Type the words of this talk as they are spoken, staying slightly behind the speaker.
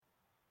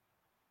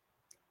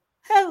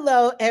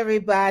Hello,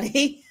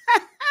 everybody.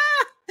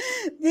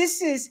 This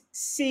is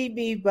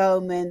CB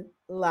Bowman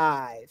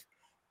Live.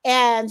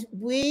 And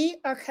we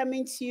are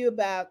coming to you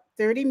about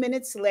 30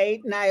 minutes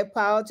late, and I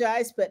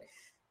apologize, but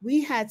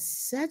we had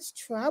such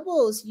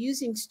troubles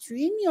using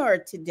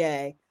StreamYard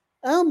today.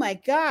 Oh my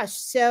gosh.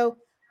 So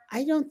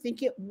I don't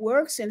think it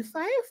works in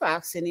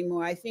Firefox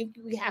anymore. I think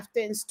we have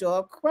to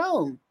install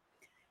Chrome.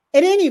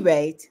 At any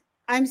rate,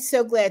 I'm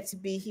so glad to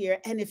be here.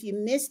 And if you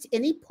missed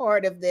any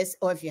part of this,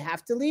 or if you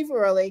have to leave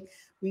early,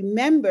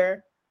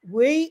 remember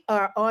we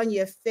are on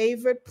your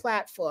favorite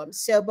platform.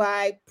 So,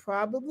 by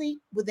probably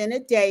within a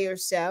day or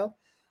so,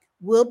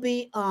 we'll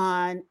be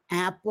on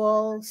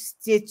Apple,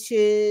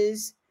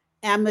 Stitches,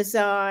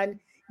 Amazon.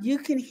 You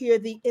can hear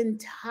the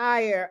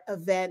entire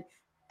event.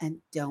 And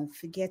don't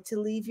forget to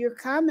leave your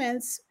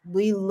comments.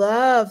 We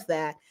love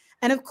that.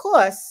 And of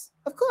course,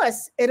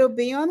 it'll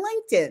be on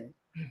LinkedIn.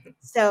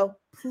 So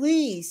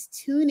please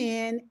tune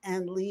in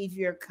and leave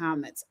your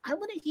comments. I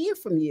want to hear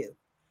from you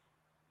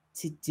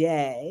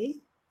today.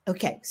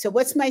 Okay, so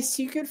what's my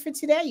secret for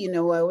today? You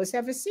know, I always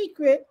have a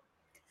secret.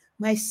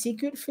 My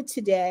secret for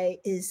today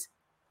is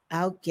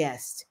our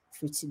guest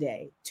for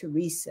today,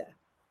 Teresa,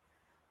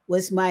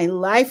 was my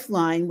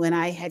lifeline when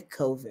I had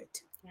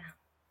COVID. Yeah.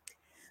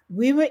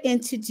 We were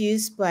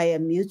introduced by a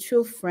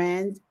mutual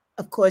friend.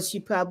 Of course,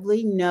 you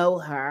probably know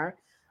her,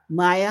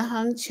 Maya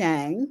Hung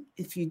Chang.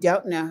 If you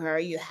don't know her,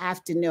 you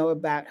have to know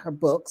about her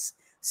books.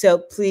 So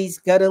please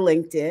go to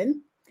LinkedIn.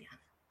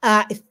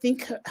 I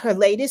think her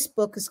latest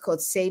book is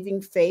called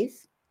Saving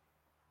Faith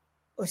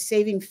or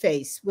Saving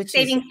Face, which is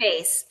Saving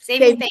face.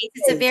 Saving Saving face.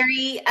 It's a Face.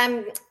 very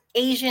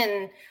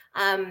Asian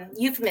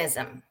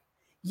euphemism.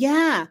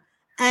 Yeah.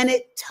 And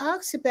it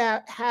talks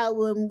about how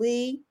when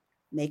we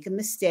make a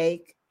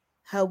mistake,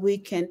 how we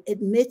can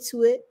admit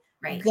to it,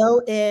 Right.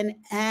 go in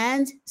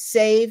and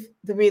save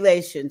the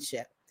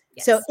relationship.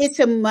 So Yes. it's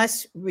a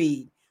must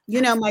read.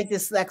 You know, my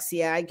Absolutely.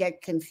 dyslexia, I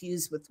get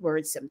confused with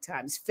words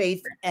sometimes,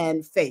 faith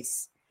and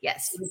face. So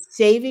Yes. it's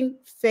Saving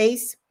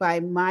Face by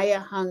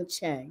Maya Hung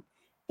Chang.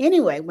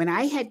 Anyway, when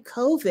I had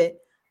COVID,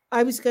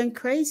 I was going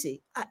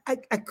crazy. I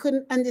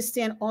couldn't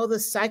understand all the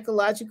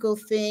psychological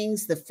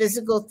things, the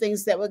physical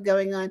things that were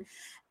going on.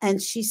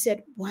 And she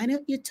said, "Why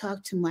don't you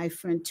talk to my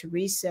friend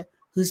Teresa,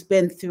 who's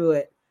been through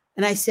it?"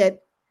 And I said,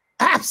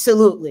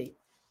 "Absolutely."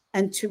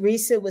 And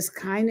Teresa was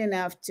kind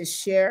enough to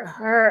share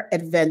her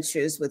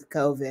adventures with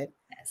COVID.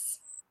 Yes.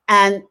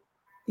 And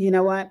you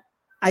know what?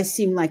 I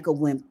seem like a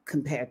wimp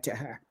compared to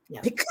her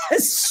Yeah.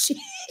 because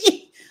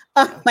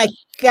oh my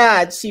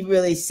God, she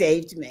really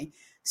saved me.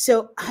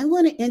 So I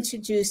want to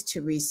introduce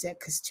Teresa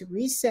because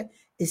Teresa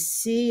is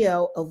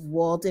CEO of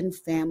Walden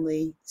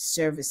Family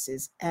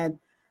Services. And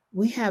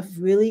we have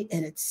really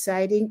an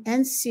exciting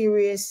and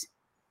serious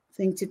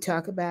thing to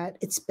talk about,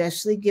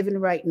 especially given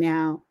right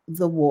now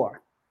the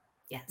war,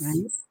 Yes.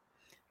 right?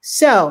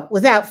 So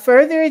without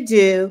further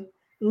ado,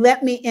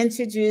 let me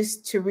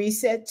introduce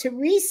Teresa.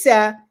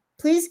 Teresa,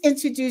 please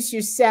introduce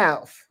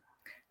yourself.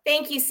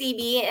 Thank you,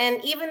 CB.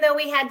 And even though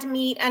we had to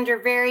meet under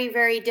very,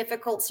 very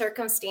difficult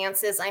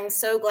circumstances, I'm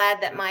so glad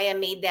that Maya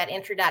made that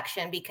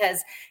introduction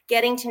because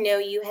getting to know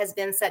you has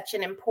been such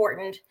an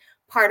important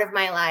part of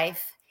my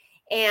life.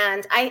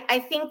 And I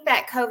think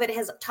that COVID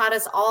has taught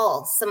us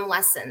all some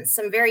lessons,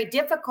 some very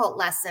difficult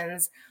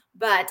lessons.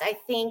 But I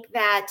think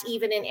that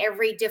even in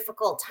every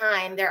difficult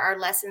time, there are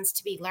lessons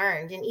to be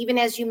learned. And even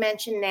as you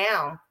mentioned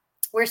now,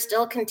 we're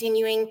still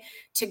continuing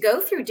to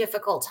go through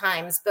difficult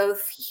times,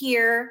 both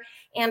here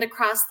and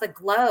across the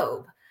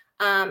globe.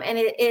 And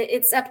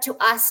it's up to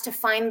us to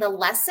find the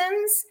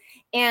lessons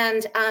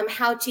and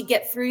how to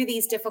get through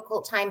these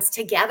difficult times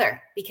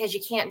together because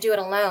you can't do it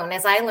alone,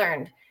 as I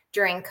learned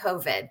during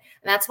COVID. And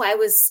that's why I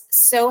was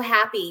so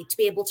happy to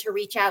be able to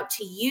reach out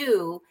to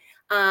you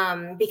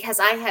because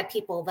I had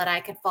people that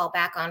I could fall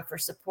back on for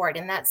support.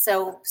 And that's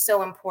so,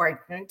 so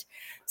important.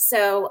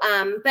 So,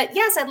 but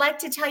yes, I'd like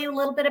to tell you a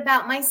little bit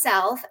about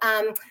myself.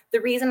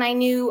 The reason I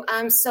knew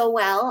so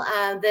well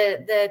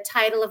the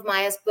title of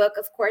Maya's book,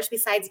 of course,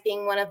 besides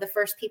being one of the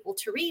first people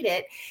to read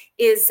it,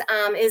 is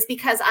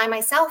because I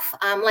myself,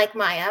 like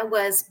Maya,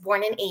 was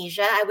born in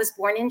Asia. I was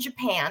born in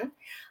Japan.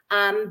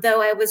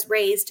 Though I was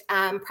raised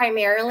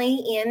primarily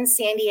in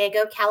San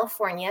Diego,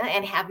 California,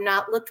 and have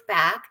not looked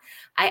back.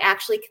 I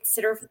actually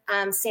consider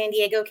San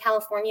Diego,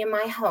 California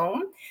my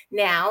home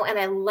now, and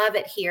I love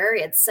it here.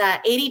 It's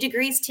 80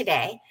 degrees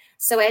today.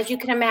 So as you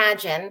can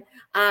imagine,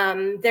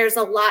 there's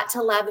a lot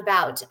to love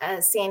about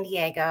San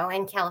Diego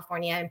and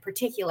California in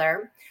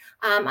particular.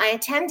 I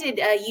attended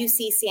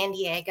UC San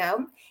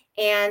Diego,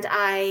 and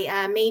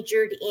I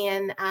majored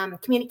in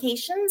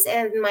communications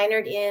and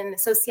minored in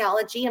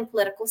sociology and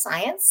political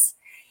science.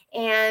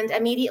 And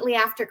immediately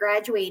after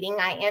graduating,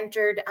 I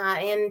entered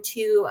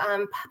into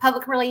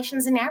public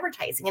relations and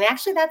advertising. And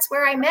actually, that's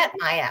where I met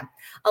Maya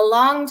a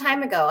long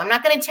time ago. I'm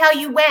not going to tell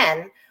you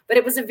when, but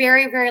it was a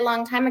very, very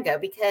long time ago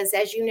because,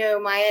 as you know,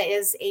 Maya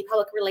is a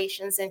public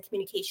relations and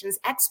communications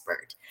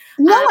expert.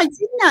 No, I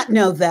did not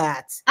know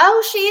that.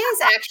 Oh, she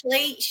is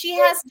actually. She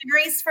has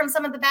degrees from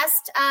some of the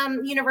best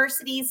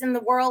universities in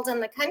the world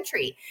and the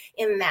country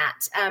in that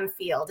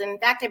field. In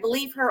fact, I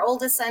believe her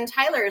oldest son,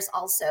 Tyler, is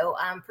also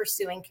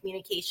pursuing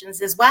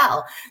communications as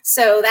well.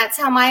 So that's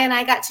how Maya and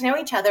I got to know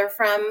each other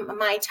from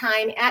my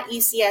time at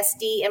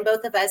UCSD and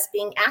both of us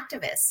being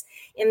activists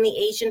in the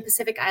Asian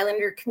Pacific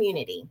Islander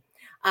community.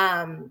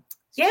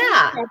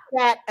 Yeah.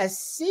 That a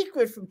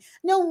secret from,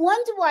 no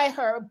wonder why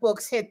her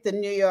books hit the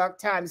New York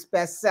Times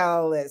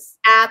bestseller list.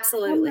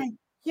 Absolutely. Oh my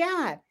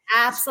God.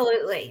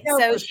 Absolutely.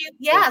 So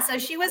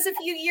she was a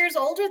few years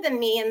older than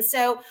me. And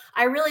so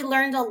I really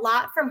learned a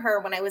lot from her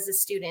when I was a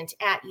student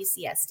at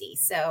UCSD.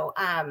 So,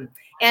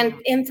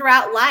 and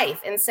throughout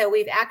life. And so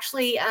we've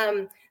actually,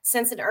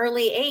 since an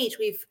early age,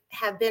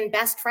 have been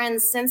best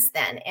friends since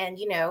then. And,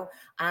 you know,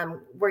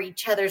 we're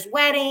each other's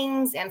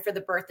weddings and for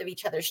the birth of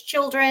each other's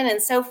children and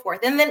so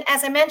forth. And then,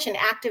 as I mentioned,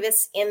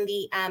 activists in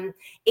the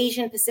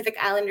Asian Pacific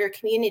Islander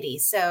community.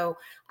 So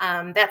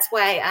that's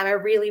why I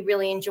really,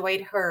 really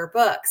enjoyed her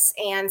books.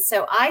 And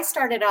so I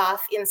started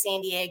off in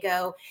San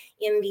Diego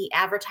in the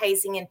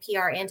advertising and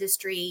PR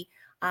industry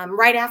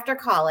right after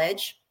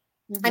college.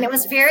 And it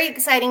was a very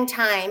exciting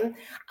time.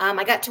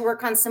 I got to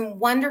work on some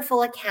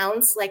wonderful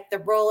accounts like the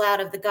rollout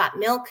of the Got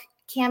Milk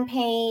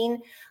campaign.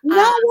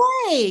 No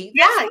way.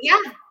 Yeah, yeah.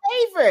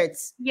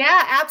 Favorites.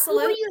 Yeah,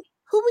 absolutely.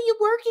 Who were you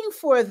working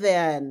for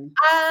then?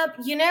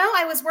 You know,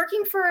 I was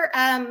working for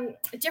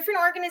different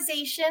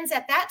organizations.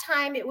 At that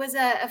time, it was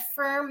a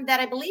firm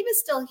that I believe is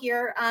still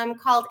here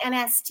called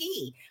NST.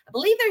 I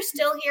believe they're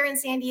still here in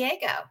San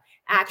Diego,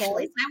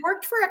 actually. Okay. So I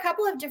worked for a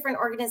couple of different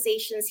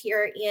organizations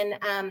here in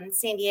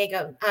San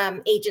Diego,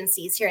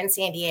 agencies here in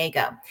San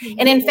Diego. Mm-hmm.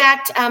 And in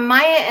fact,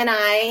 Maya and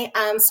I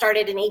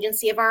started an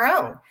agency of our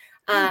own.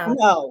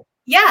 No.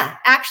 Yeah,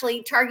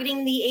 actually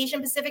targeting the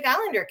Asian Pacific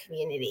Islander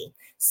community.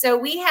 So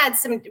we had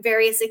some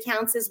various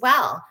accounts as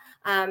well.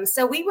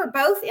 So we were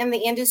both in the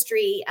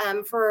industry I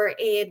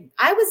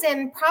was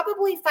in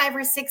probably 5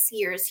 or 6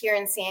 years here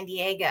in San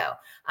Diego.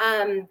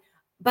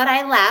 But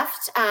I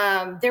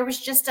left. There was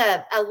just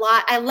a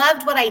lot. I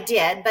loved what I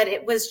did, but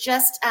it was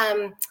just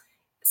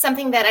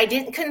something that I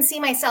couldn't see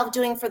myself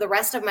doing for the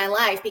rest of my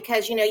life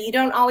because, you know, you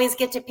don't always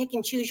get to pick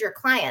and choose your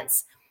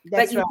clients.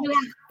 That's but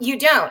you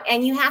don't.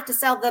 And you have to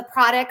sell the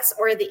products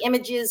or the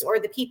images or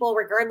the people,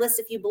 regardless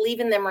if you believe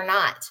in them or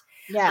not.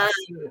 Yes.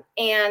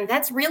 And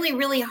that's really,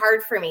 really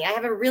hard for me. I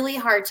have a really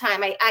hard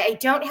time. I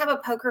don't have a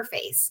poker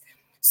face.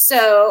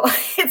 So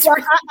it's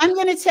I'm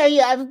going to tell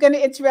you, I'm going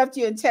to interrupt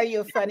you and tell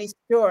you a funny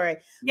story.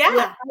 Yeah.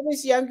 When I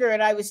was younger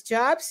and I was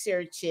job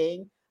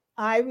searching,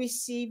 I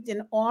received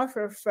an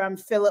offer from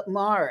Philip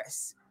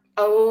Morris.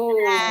 Oh.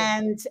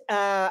 And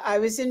I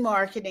was in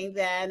marketing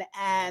then.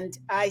 And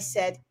I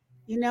said,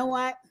 you know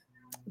what?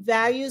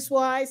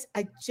 Values-wise,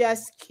 I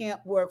just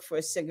can't work for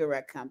a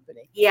cigarette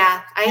company.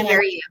 Yeah, I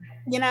hear you.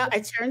 You know, I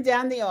turned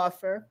down the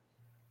offer.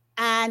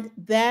 And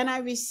then I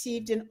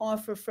received an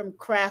offer from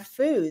Kraft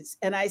Foods.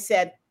 And I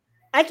said,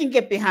 I can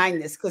get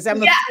behind this because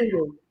I'm a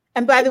foodie.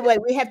 And by the way,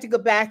 we have to go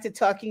back to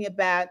talking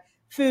about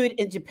food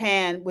in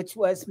Japan, which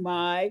was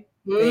my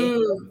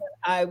favorite.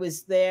 I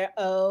was there.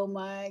 Oh,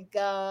 my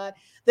God.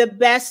 The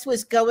best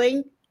was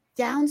going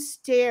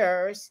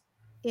downstairs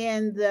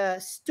in the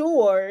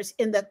stores,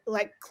 in the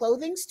like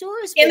clothing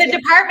stores. In the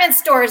department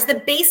stores,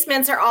 the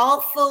basements are all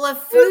full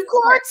of food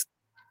courts.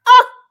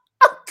 Oh,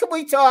 can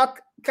we talk?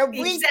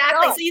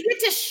 Exactly. So you get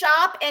to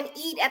shop and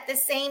eat at the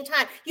same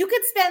time. You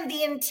could spend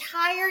the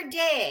entire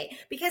day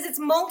because it's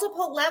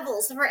multiple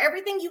levels for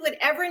everything you would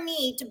ever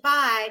need to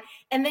buy.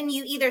 And then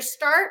you either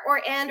start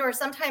or end or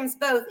sometimes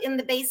both in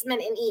the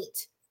basement and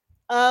eat.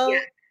 Oh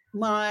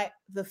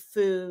the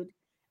food.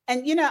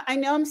 And, you know, I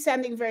know I'm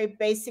sounding very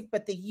basic,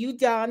 but the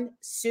udon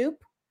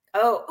soup.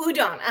 Oh,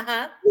 udon.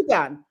 Uh-huh.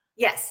 Udon.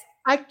 Yes.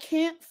 I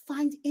can't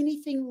find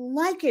anything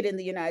like it in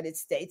the United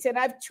States. And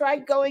I've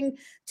tried going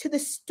to the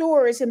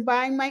stores and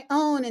buying my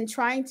own and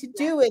trying to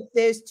do it.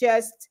 There's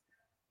just,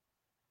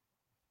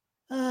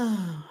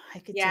 I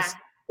could just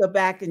go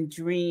back and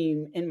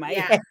dream in my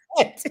head.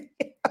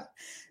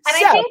 And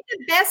I think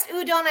the best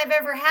udon I've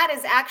ever had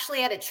is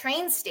actually at a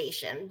train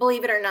station,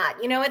 believe it or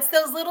not. You know, it's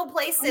those little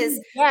places,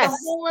 the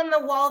hole in the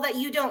wall that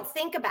you don't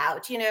think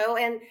about, you know,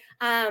 and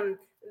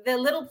the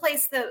little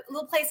place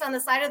on the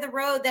side of the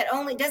road that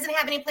only doesn't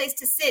have any place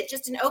to sit,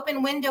 just an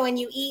open window, and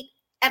you eat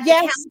at the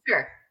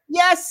counter.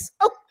 Yes.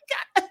 Oh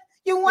my God.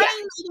 You're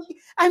wanting me.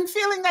 I'm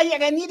feeling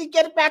like I need to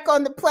get back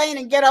on the plane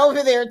and get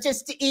over there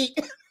just to eat.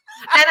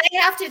 And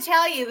I have to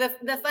tell you,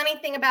 the funny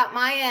thing about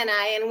Maya and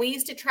I, and we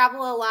used to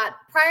travel a lot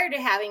prior to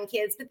having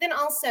kids, but then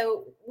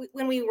also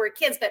when we were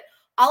kids, but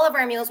all of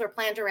our meals were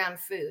planned around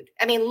food.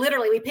 I mean,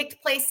 literally, we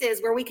picked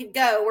places where we could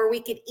go, where we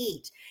could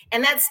eat.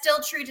 And that's still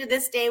true to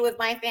this day with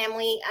my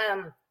family,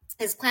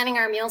 is planning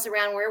our meals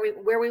around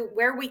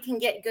where we can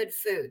get good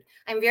food.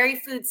 I'm very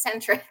food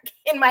centric,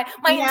 and my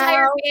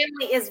entire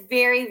family is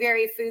very,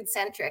 very food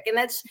centric. And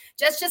that's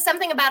just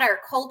something about our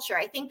culture.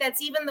 I think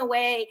that's even the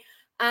way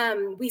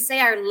we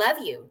say I love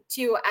you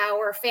to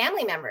our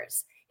family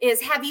members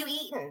is, have you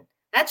eaten?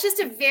 That's just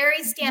a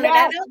very standard.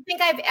 Yes. I don't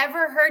think I've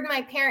ever heard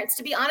my parents,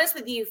 to be honest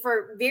with you,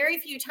 for very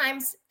few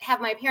times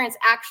have my parents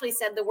actually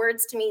said the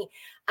words to me,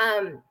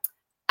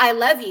 I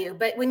love you.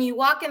 But when you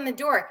walk in the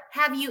door,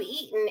 have you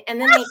eaten?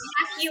 And then they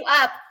pack you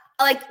up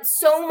like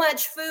so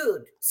much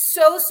food,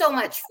 so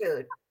much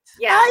food.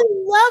 Yeah. I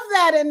love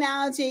that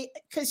analogy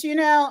because, you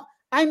know,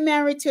 I'm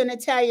married to an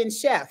Italian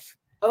chef.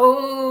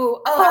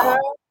 Oh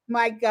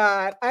my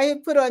God. I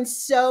have put on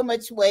so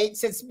much weight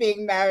since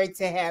being married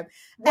to him.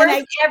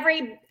 Worth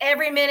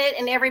every minute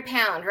and every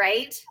pound,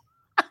 right?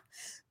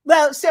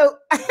 Well, so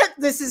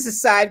this is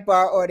a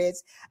sidebar,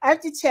 audience. I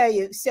have to tell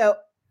you, so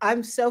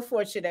I'm so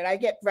fortunate. I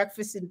get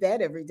breakfast in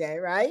bed every day,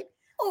 right?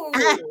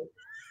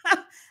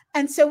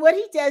 And so what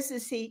he does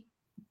is he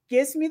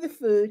gives me the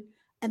food,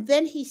 and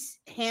then he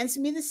hands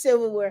me the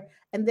silverware,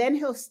 and then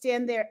he'll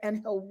stand there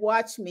and he'll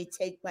watch me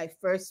take my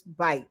first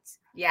bite.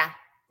 Yeah.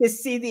 To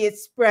see the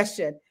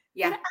expression.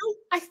 Yeah. And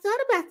I thought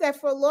about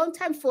that for a long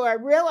time before I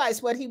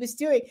realized what he was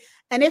doing.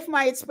 And if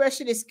my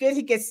expression is good,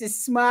 he gets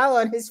this smile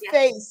on his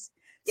face.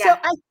 Yeah. So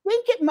I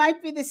think it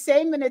might be the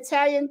same in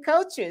Italian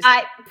cultures.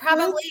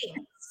 Probably.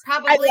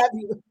 I love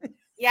you.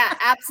 Yeah,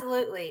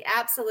 absolutely.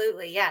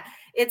 Absolutely. Yeah.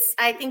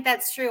 I think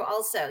that's true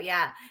also.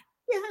 Yeah.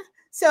 Yeah.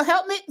 So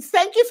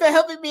thank you for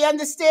helping me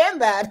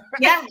understand that.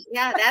 Yeah.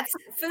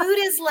 Food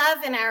is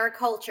love in our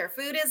culture.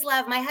 Food is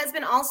love. My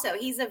husband also,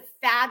 he's a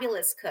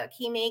fabulous cook.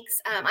 He makes,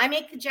 I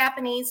make the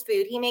Japanese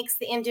food. He makes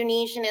the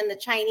Indonesian and the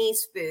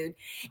Chinese food.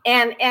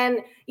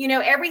 And you know,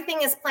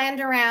 everything is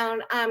planned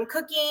around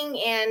cooking.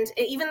 And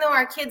even though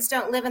our kids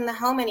don't live in the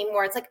home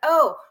anymore, it's like,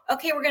 oh,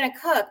 okay, we're going to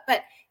cook.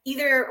 But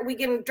either we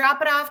can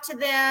drop it off to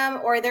them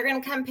or they're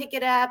going to come pick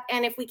it up.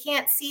 And if we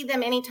can't see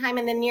them anytime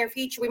in the near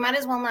future, we might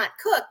as well not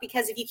cook,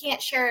 because if you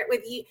can't share it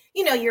with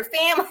you know, your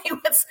family,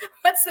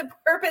 what's the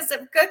purpose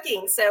of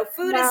cooking? So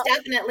food is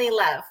definitely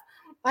love.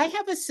 I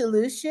have a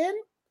solution.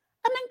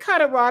 I'm in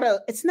Colorado.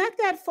 It's not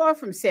that far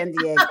from San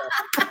Diego.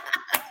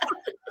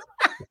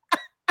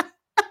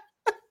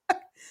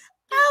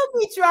 I'll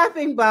be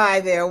dropping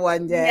by there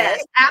one day.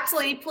 Yes,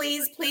 absolutely.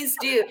 Please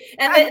do.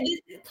 And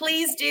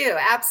please do.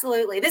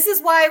 Absolutely. This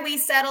is why we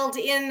settled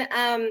in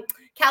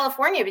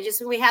California,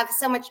 because we have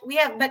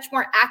much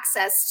more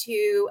access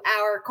to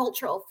our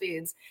cultural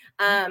foods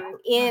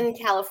in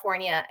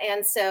California.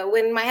 And so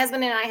when my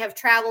husband and I have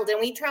traveled, and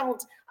we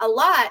traveled a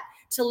lot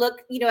to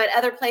look, you know, at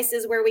other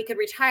places where we could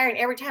retire. And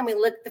every time we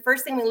look, the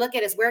first thing we look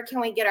at is, where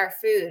can we get our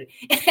food?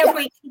 And if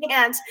we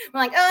can't, we're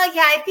like, oh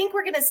yeah, I think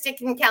we're going to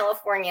stick in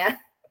California.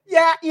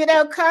 Yeah, you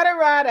know,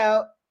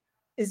 Colorado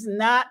is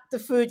not the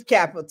food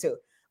capital,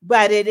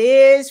 but it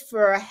is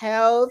for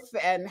health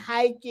and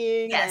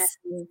hiking. Yes,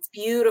 and it's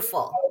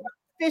beautiful.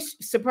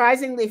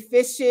 Surprisingly,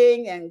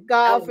 fishing and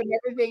golf and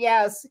everything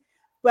else.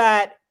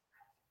 But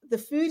the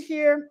food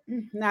here,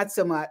 not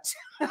so much.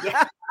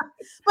 Yeah.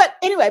 But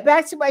anyway,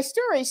 back to my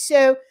story.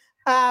 So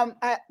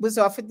I was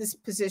offered this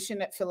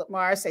position at Philip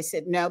Morris. I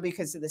said no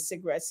because of the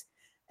cigarettes.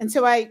 And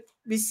so I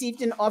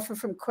received an offer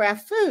from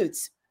Kraft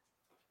Foods.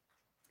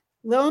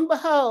 Lo and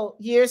behold,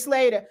 years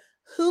later,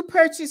 who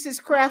purchases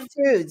Kraft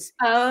Foods?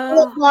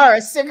 Philip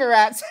Morris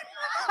cigarettes.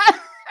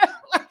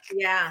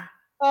 Yeah.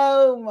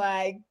 Oh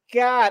my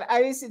God.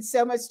 I was in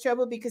so much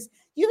trouble because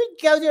you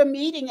would go to a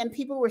meeting and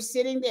people were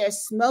sitting there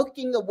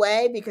smoking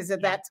away because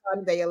at that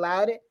time they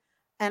allowed it.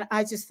 And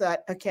I just thought,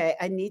 okay,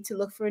 I need to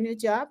look for a new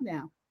job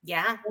now.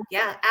 Yeah,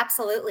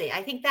 absolutely.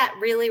 I think that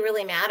really,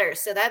 really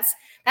matters. So that's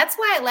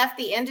why I left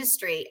the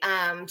industry.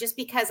 Just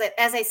because,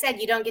 as I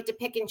said, you don't get to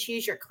pick and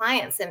choose your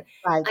clients. And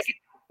right.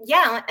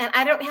 And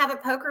I don't have a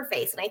poker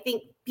face. And I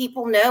think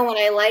people know when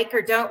I like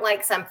or don't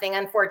like something,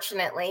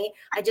 unfortunately.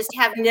 I just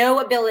have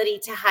no ability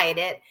to hide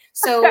it.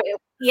 So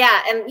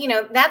yeah, and you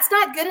know, that's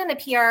not good in a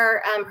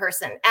PR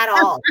person at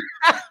all.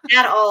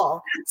 At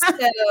all.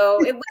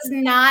 So it was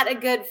not a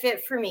good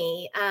fit for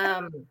me.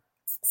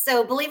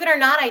 So believe it or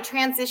not, I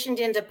transitioned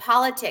into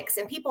politics,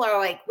 and people are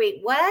like,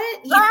 wait,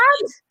 what?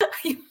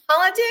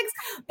 Politics?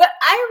 But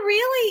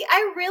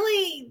I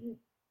really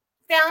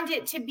found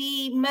it to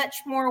be much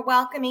more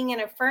welcoming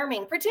and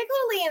affirming,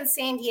 particularly in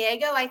San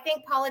Diego. I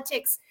think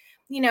politics,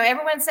 you know,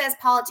 everyone says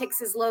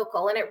politics is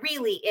local, and it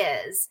really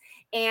is.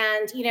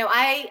 And, you know,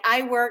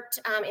 I worked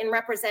in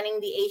representing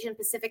the Asian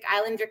Pacific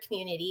Islander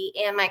community,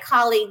 and my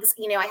colleagues,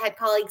 you know, I had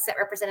colleagues that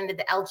represented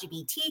the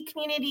LGBT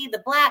community,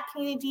 the Black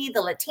community,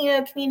 the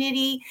Latino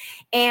community.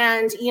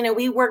 And, you know,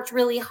 we worked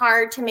really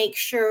hard to make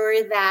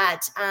sure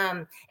that,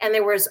 and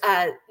there was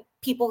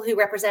people who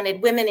represented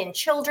women and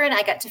children.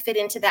 I got to fit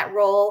into that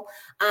role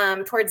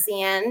towards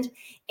the end.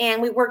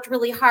 And we worked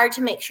really hard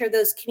to make sure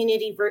those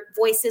community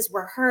voices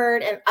were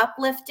heard and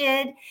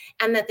uplifted,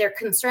 and that their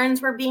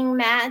concerns were being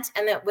met,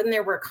 and that when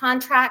there were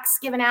contracts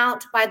given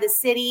out by the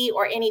city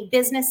or any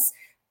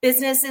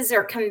businesses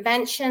or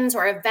conventions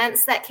or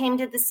events that came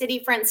to the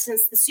city, for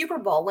instance, the Super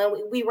Bowl,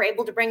 when we were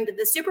able to bring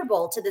the Super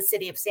Bowl to the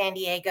city of San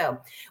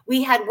Diego,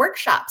 we had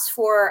workshops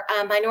for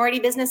minority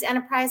business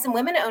enterprise and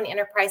women-owned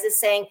enterprises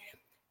saying,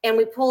 and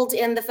we pulled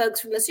in the folks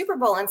from the Super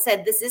Bowl and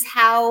said, this is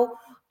how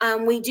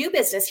we do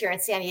business here in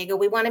San Diego,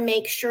 we want to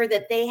make sure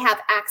that they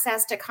have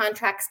access to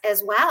contracts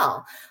as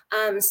well.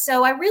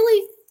 So I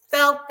really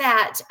felt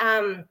that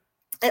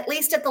at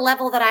least at the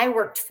level that I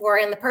worked for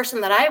and the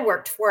person that I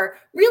worked for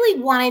really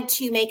wanted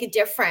to make a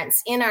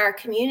difference in our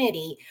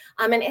community.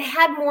 And it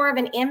had more of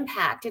an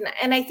impact.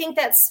 And I think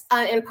that's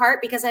in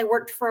part because I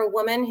worked for a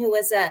woman who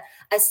was a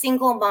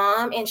single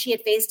mom, and she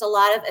had faced a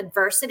lot of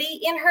adversity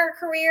in her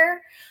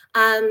career.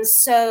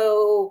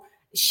 So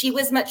she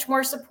was much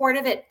more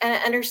supportive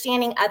at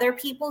understanding other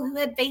people who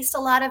had faced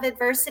a lot of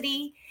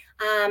adversity.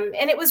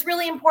 And it was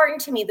really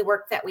important to me, the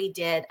work that we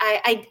did.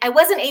 I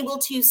wasn't able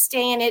to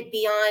stay in it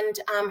beyond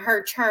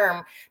her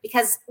term,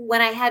 because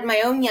when I had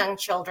my own young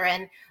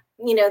children,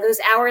 those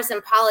hours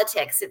in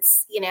politics,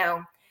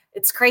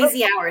 it's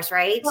crazy hours,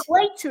 right? But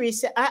wait,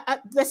 Teresa,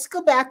 let's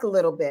go back a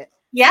little bit.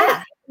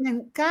 Yeah.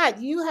 And God,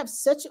 you have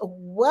such a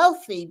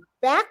wealthy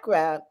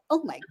background.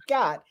 Oh my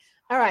God.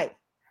 All right.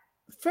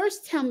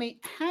 First, tell me,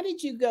 how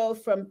did you go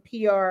from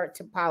PR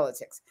to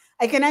politics?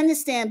 I can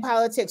understand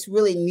politics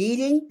really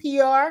needing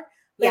PR,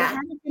 but Yeah.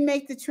 how did you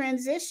make the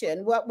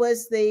transition? What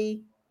was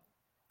the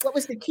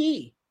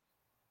key?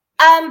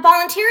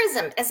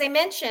 Volunteerism. As I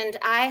mentioned,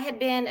 I had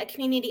been a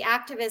community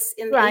activist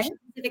in the Asian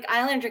Pacific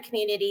Islander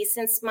community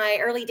since my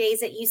early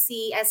days at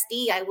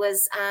UCSD. I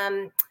was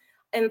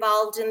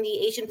involved in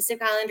the Asian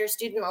Pacific Islander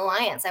Student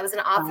Alliance. I was an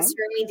officer,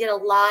 and we did a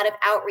lot of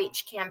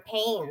outreach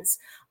campaigns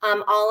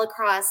all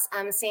across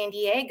San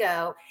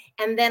Diego.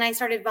 And then I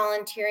started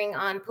volunteering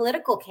on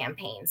political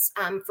campaigns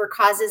for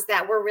causes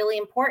that were really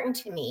important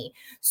to me.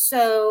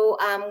 So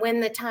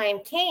when the time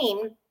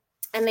came,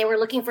 and they were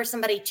looking for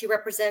somebody to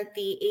represent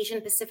the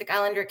Asian Pacific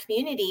Islander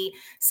community,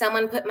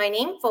 someone put my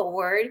name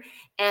forward,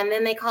 and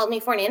then they called me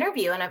for an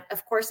interview. And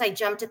of course, I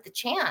jumped at the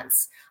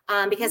chance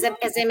because,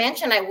 as I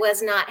mentioned, I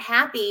was not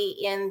happy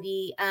in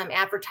the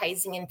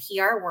advertising and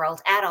PR world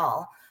at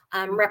all,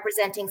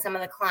 representing some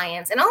of the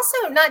clients. And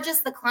also not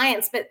just the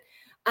clients, but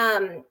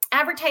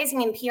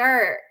advertising and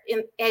PR,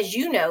 as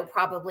you know,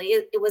 probably,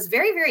 it was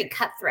very, very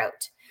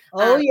cutthroat.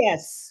 Oh,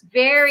 yes.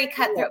 Very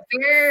cutthroat,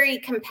 very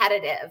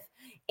competitive.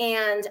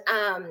 And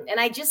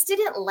I just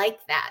didn't like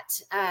that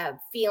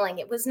feeling.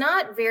 It was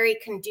not very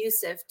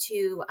conducive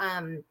to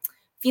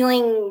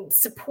feeling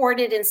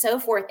supported and so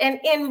forth. And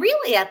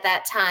really at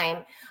that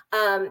time,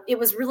 it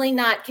was really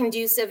not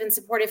conducive and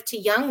supportive to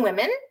young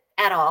women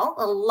at all.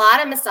 A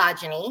lot of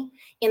misogyny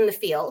in the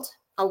field,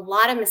 a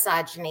lot of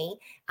misogyny.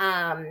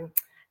 And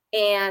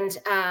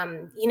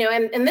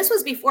this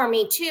was before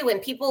Me Too,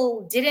 and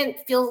people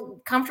didn't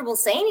feel comfortable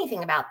saying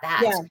anything about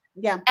that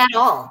at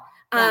all.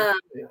 Yeah.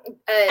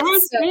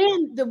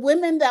 And the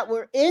women that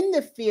were in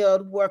the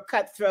field were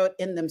cutthroat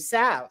in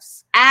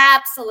themselves.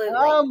 Absolutely.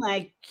 Oh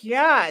my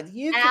God.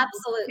 You could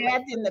absolutely be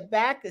stabbed in the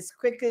back as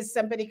quick as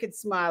somebody could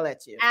smile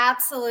at you.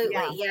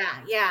 Absolutely.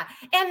 Yeah.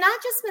 And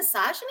not just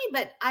misogyny,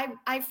 but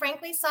I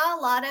frankly saw a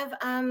lot of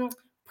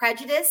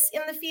prejudice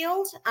in the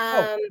field.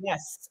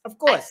 Yes, of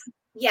course.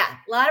 A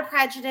lot of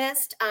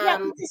prejudice.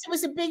 Because it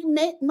was a big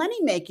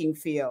money-making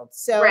field.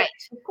 So right.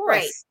 Of course.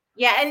 Right.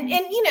 Yeah,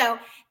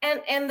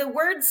 and the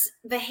words,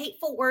 the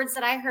hateful words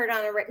that I heard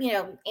on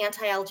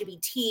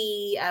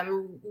anti-LGBT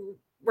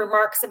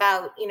remarks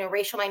about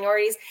racial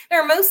minorities,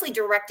 they're mostly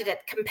directed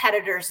at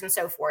competitors and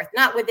so forth,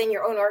 not within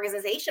your own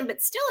organization.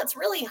 But still, it's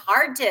really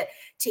hard to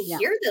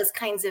hear those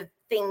kinds of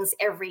things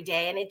every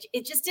day, and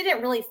it just didn't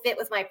really fit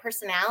with my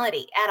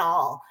personality at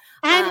all.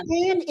 And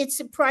it's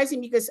surprising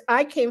because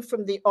I came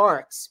from the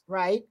arts,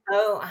 right?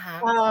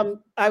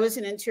 I was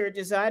an interior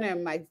designer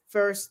in my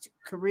first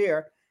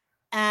career.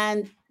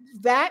 And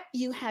that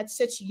you had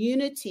such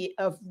unity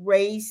of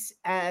race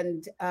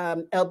and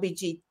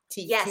LGBTQ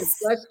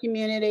plus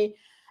community.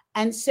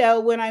 And so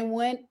when I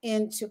went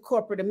into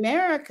corporate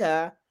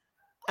America,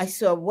 I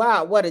saw,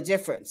 wow, what a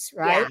difference,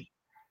 right? Yeah.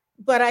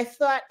 But I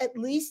thought, at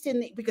least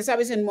because I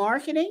was in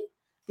marketing,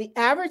 the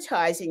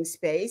advertising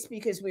space,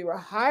 because we were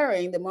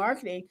hiring the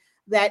marketing,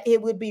 that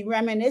it would be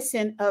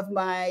reminiscent of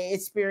my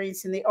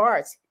experience in the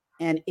arts.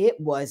 And it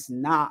was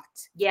not.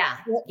 Yeah.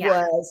 It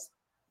was,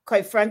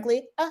 quite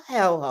frankly, a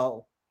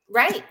hellhole.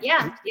 Right.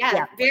 Yeah.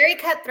 Very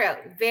cutthroat,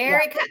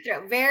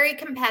 cutthroat, very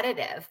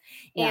competitive,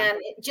 and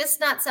just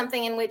not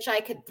something in which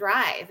I could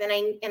thrive. And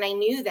I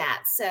knew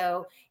that.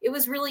 So it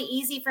was really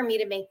easy for me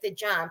to make the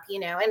jump,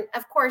 and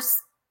of course,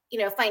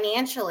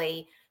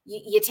 financially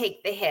you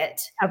take the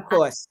hit, of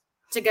course,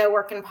 to go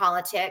work in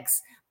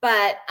politics.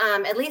 But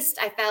at least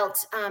I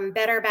felt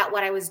better about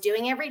what I was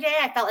doing every day.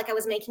 I felt like I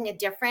was making a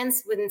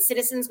difference when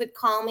citizens would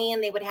call me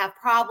and they would have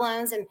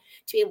problems, and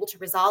to be able to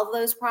resolve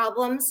those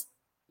problems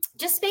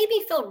just made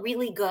me feel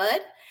really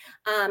good.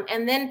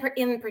 And then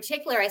in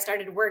particular, I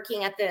started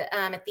working at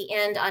the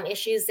end on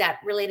issues that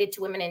related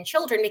to women and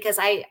children, because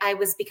I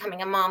was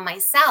becoming a mom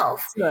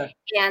myself. Sure.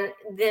 And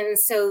then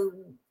so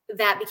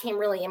that became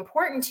really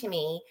important to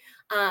me.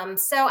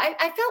 So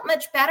I felt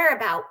much better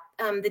about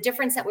the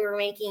difference that we were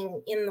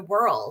making in the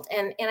world.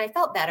 And I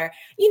felt better.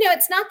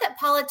 It's not that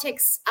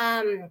politics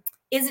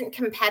isn't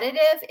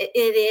competitive.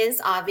 It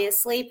is,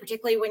 obviously,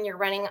 particularly when you're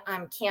running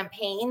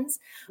campaigns.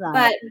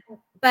 Right.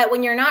 But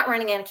when you're not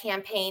running a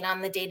campaign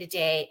on the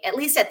day-to-day, at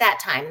least at that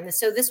time,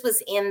 so this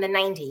was in the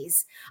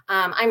 90s.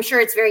 I'm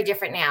sure it's very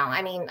different now.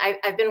 I mean,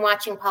 I've been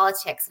watching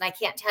politics, and I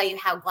can't tell you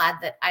how glad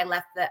that I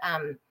left the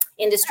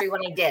industry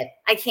when I did.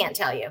 I can't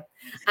tell you.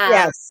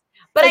 Yes.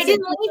 But I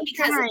didn't leave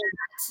because of that.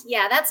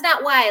 Yeah, that's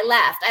not why I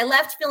left. I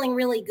left feeling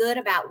really good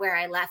about where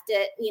I left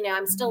it. You know,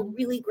 I'm still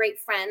really great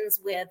friends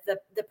with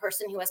the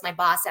person who was my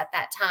boss at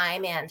that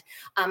time. And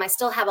I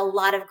still have a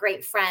lot of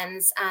great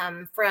friends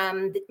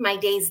from my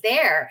days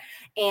there.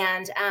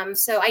 And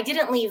so I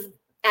didn't leave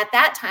at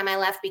that time. I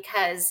left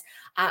because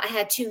I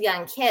had 2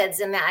 young kids,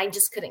 and that I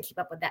just couldn't keep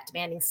up with that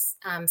demanding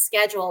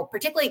schedule,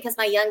 particularly because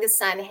my youngest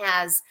son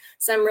has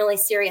some really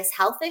serious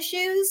health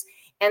issues.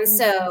 And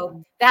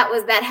so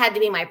that had to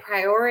be my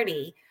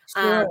priority.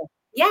 Sure.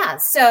 Yeah.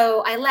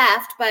 So I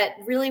left, but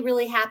really,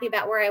 really happy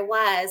about where I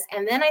was.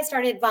 And then I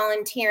started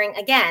volunteering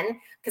again,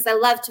 because I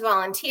love to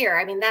volunteer.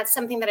 I mean, that's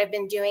something that I've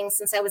been doing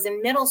since I was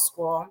in middle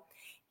school.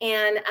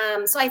 And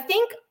so I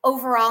think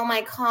overall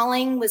my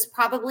calling was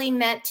probably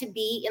meant to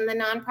be in the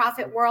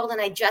nonprofit world.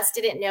 And I just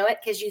didn't know it,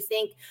 because you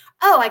think,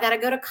 oh, I got to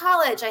go to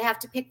college. I have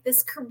to pick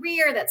this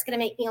career that's going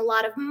to make me a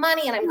lot of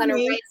money. And I'm going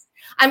to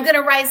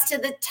rise to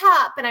the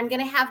top, and I'm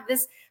going to have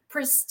this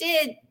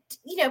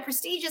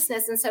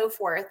prestigiousness and so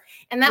forth.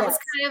 And that was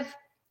kind of,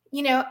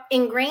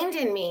 ingrained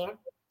in me.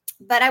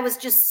 But I was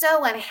just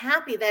so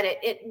unhappy that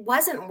it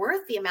wasn't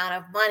worth the amount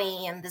of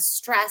money and the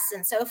stress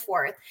and so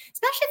forth,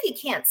 especially if you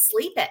can't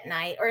sleep at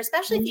night, or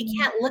especially if you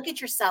can't look at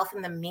yourself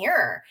in the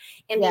mirror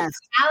and be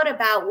proud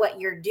about what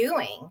you're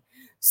doing.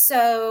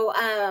 So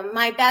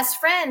my best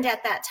friend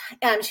at that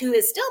time, who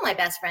is still my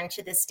best friend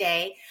to this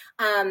day,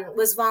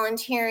 was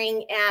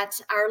volunteering at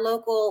our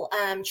local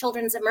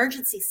children's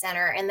emergency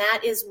center. And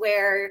that is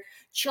where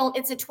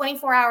it's a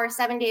 24-hour,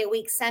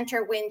 7-day-a-week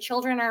center. When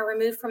children are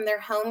removed from their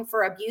home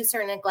for abuse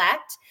or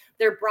neglect,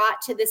 they're brought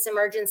to this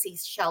emergency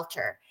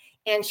shelter.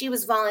 And she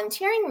was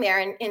volunteering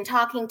there and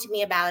talking to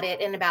me about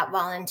it and about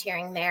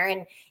volunteering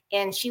there.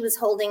 And she was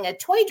holding a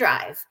toy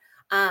drive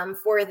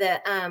for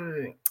the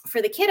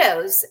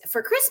kiddos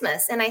for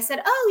Christmas. And I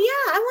said, oh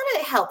yeah, I want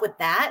to help with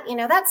that.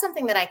 That's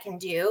something that I can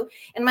do.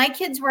 And my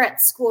kids were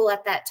at school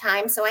at that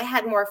time, so I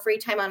had more free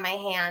time on my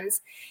hands.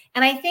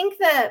 And I think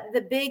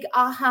the big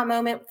aha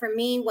moment for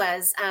me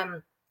was,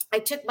 I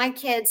took my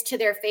kids to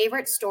their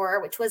favorite store,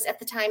 which was at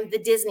the time the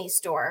Disney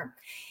store.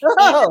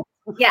 Oh,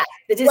 yeah,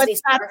 the Disney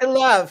store. What's not to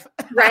love?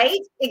 Right?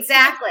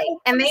 Exactly.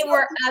 And they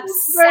were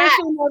upset.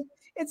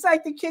 It's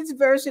like the kids'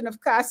 version of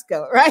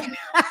Costco, right?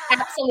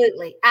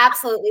 Absolutely.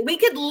 Absolutely. We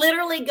could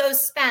literally go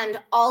spend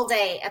all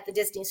day at the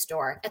Disney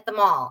store, at the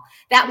mall.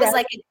 That was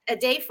like a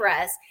day for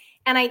us.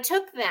 And I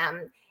took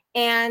them,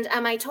 and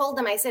I told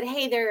them, I said,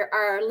 hey, there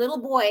are little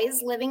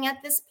boys living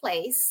at this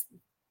place,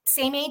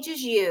 same age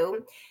as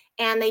you,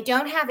 and they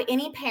don't have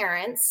any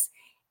parents,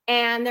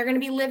 and they're going to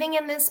be living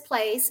in this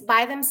place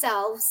by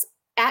themselves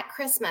at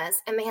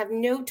Christmas, and they have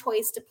no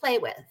toys to play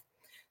with.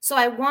 So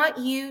I want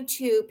you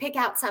to pick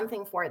out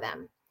something for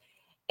them.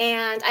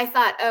 And I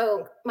thought,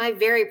 oh, my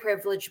very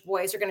privileged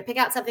boys are going to pick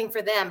out something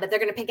for them, but they're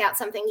going to pick out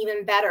something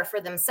even better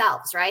for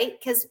themselves, right?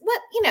 Because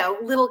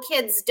little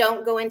kids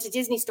don't go into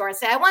Disney store and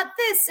say, I want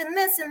this and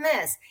this and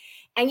this.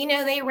 And,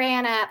 they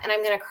ran up, and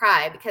I'm going to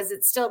cry because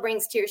it still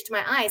brings tears to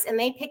my eyes. And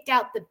they picked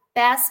out the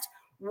best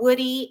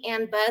Woody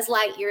and Buzz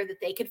Lightyear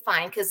that they could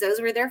find, because those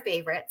were their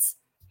favorites.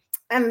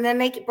 And then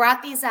they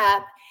brought these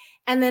up.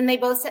 And then they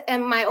both said,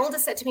 and my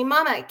oldest said to me,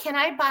 Mama, can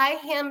I buy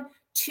him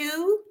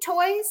 2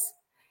 toys?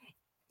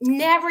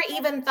 Never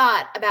even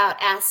thought about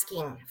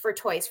asking for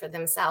toys for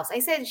themselves. I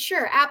said,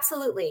 sure,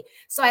 absolutely.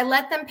 So I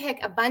let them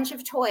pick a bunch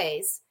of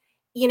toys,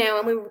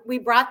 and we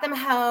brought them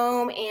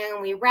home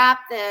and we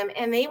wrapped them,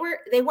 and they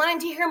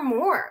wanted to hear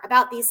more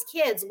about these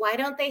kids. Why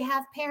don't they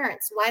have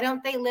parents? Why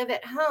don't they live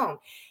at home?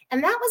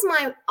 And that was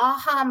my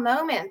aha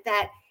moment,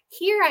 that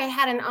here I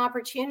had an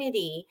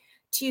opportunity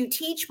to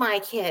teach my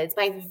kids,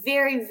 my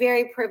very,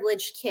 very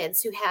privileged kids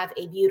who have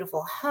a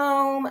beautiful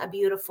home, a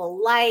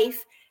beautiful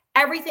life,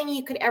 everything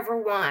you could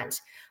ever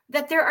want,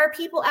 that there are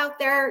people out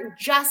there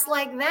just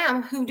like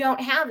them who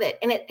don't have it.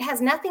 And it has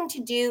nothing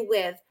to do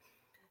with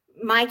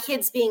my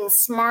kids being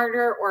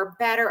smarter or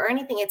better or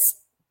anything.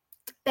 It's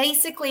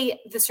basically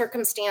the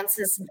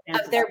circumstances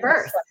of their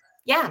birth.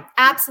 Yeah,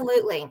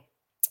 absolutely.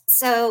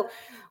 So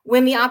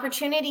when the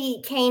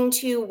opportunity came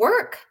to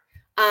work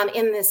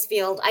in this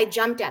field, I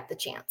jumped at the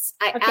chance.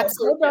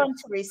 Absolutely. Hold on,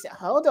 Teresa.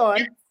 Hold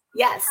on.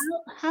 Yes.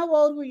 How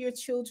old were your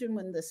children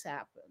when this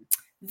happened?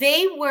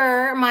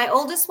 My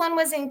oldest one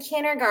was in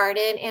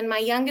kindergarten, and my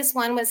youngest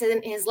one was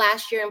in his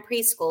last year in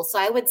preschool. So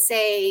I would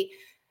say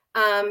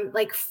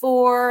like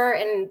 4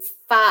 and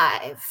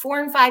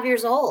 5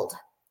 years old.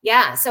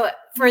 Yeah. So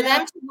for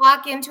them to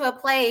walk into a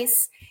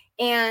place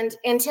and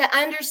to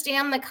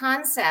understand the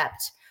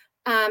concept,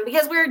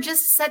 because we're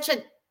just such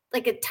a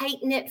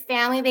tight-knit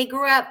family. They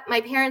grew up, my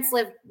parents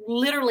lived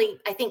literally,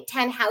 I think,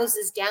 10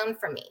 houses down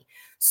from me.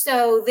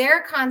 So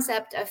their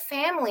concept of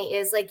family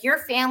is like your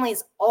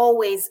family's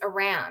always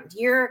around.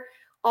 You're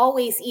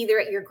always either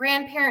at your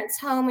grandparents'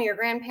 home or your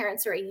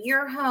grandparents are at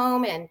your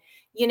home, and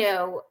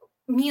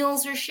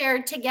meals are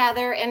shared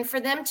together. And for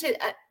them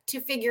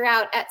to figure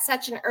out at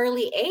such an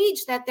early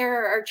age that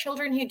there are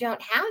children who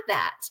don't have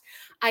that,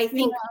 I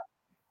think,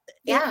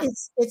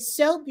 it's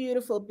so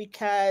beautiful,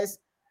 because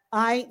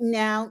I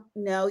now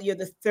know you're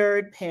the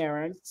third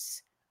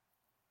parents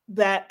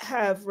that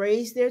have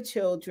raised their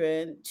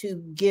children to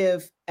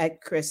give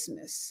at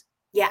Christmas.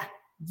 Yeah.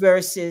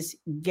 Versus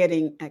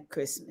getting at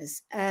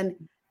Christmas. And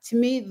to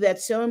me,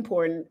 that's so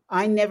important.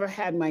 I never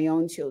had my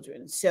own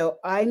children. So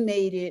I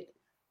made it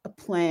a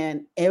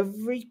plan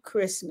every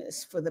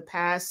Christmas for the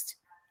past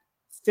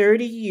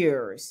 30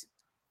 years.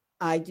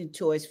 I did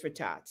Toys for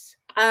Tots.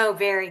 Oh,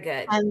 very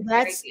good. And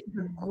that's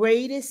the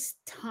greatest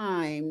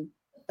time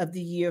of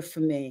the year for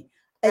me.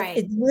 Right.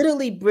 It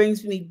literally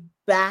brings me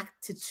back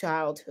to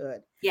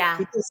childhood. Yeah.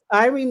 Because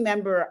I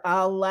remember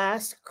our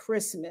last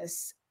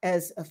Christmas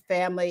as a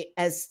family,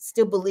 as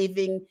still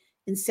believing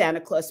in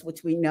Santa Claus,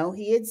 which we know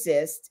he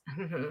exists.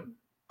 Mm-hmm.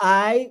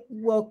 I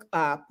woke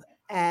up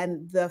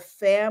and the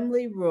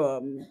family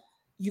room,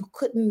 you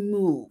couldn't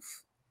move.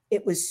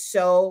 It was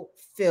so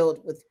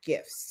filled with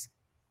gifts.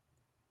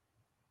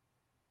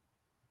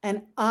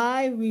 And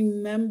I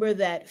remember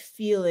that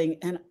feeling,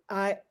 and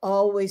I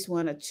always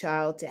want a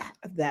child to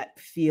have that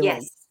feeling.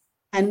 Yes.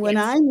 And when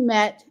I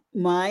met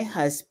my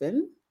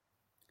husband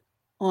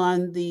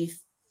on the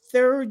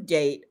third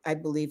date, I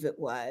believe it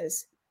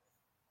was,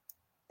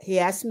 he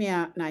asked me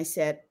out and I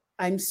said,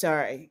 I'm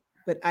sorry,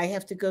 but I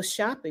have to go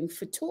shopping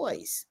for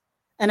toys.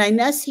 And I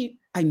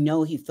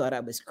know he thought I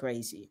was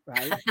crazy,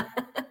 right?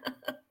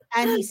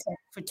 And he said,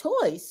 for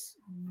toys?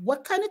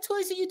 What kind of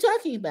toys are you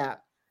talking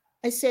about?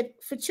 I said,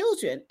 for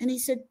children. And he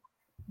said,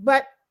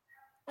 but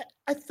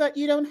I thought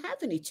you don't have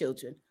any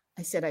children.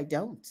 I said, I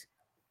don't.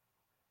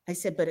 I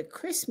said, but at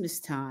Christmas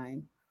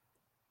time,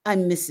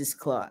 I'm Mrs.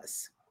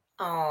 Claus.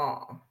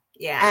 Oh,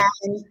 yeah.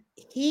 And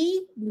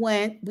we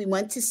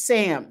went to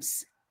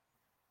Sam's,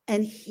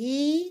 and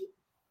he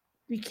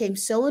became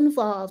so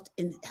involved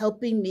in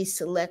helping me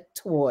select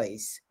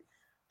toys.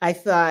 I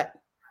thought,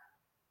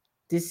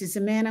 this is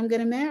a man I'm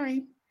going to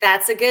marry.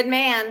 That's a good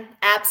man.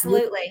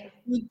 Absolutely.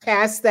 He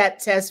passed that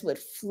test with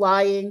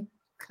flying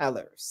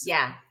colors.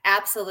 Yeah,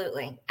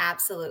 absolutely.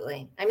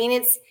 Absolutely. I mean,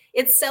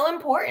 it's so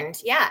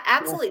important. Yeah,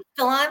 absolutely. Yeah.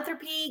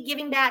 Philanthropy,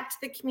 giving back to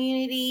the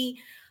community,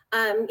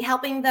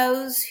 helping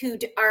those who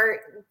are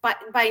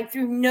by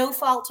through no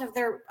fault of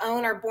their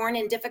own are born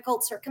in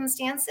difficult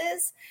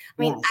circumstances.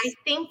 I mean, yes. I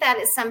think that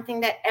is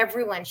something that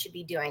everyone should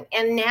be doing.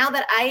 And now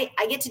that I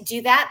get to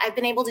do that, I've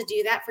been able to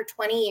do that for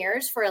 20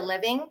 years for a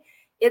living.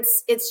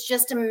 It's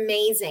just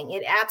amazing.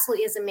 It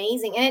absolutely is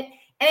amazing. And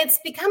it's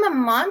become a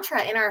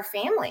mantra in our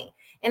family.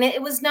 And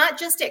it was not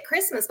just at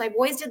Christmas. My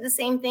boys did the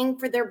same thing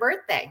for their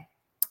birthday.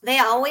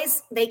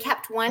 They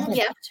kept one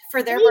gift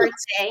for their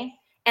birthday,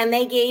 and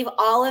they gave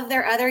all of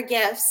their other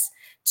gifts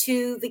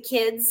to the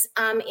kids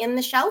in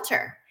the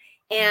shelter.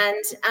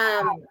 And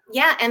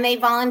and they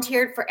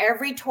volunteered for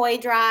every toy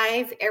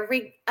drive,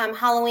 every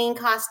Halloween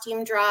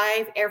costume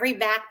drive, every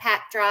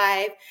backpack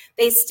drive.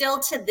 They still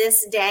to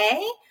this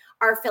day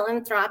are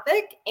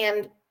philanthropic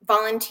and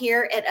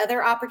volunteer at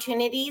other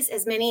opportunities,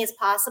 as many as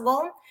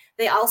possible.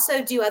 They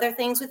also do other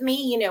things with me.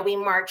 You know, we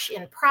march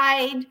in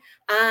Pride.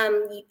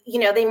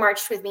 They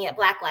marched with me at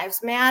Black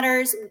Lives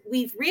Matters.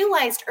 We've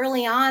realized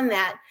early on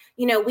that,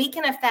 we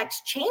can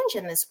affect change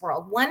in this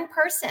world. One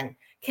person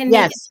can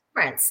make a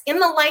difference in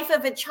the life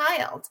of a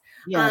child.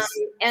 Yes.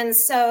 And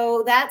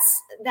so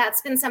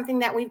that's been something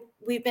that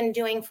we've been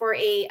doing for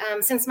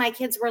since my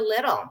kids were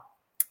little.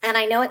 And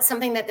I know it's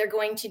something that they're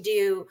going to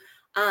do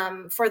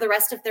for the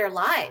rest of their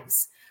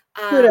lives.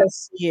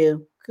 Kudos to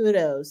you.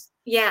 Kudos.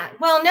 Yeah.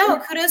 Well, no,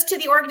 kudos to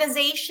the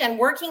organization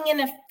working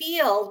in a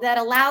field that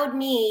allowed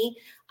me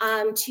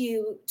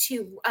to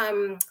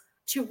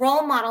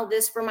role model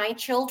this for my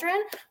children,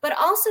 but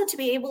also to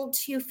be able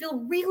to feel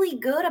really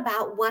good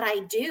about what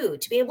I do,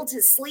 to be able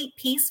to sleep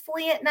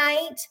peacefully at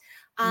night,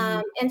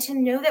 and to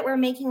know that we're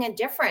making a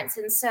difference.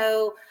 And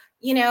so,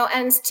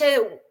 and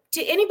to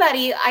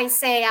anybody I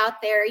say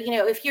out there,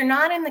 if you're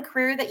not in the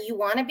career that you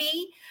want to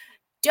be,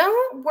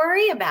 don't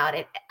worry about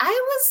it. I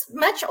was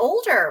much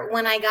older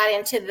when I got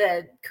into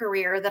the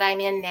career that I'm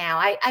in now.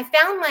 I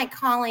found my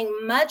calling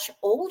much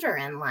older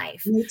in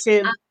life. Me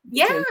too.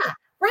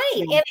 Right.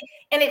 Yeah.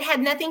 And it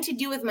had nothing to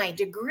do with my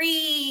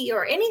degree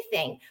or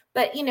anything.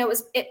 But,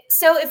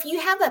 so if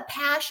you have a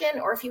passion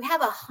or if you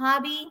have a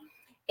hobby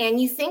and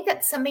you think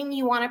that's something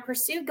you want to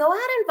pursue, go out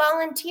and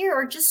volunteer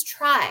or just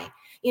try.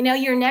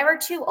 You're never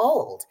too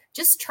old.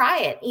 Just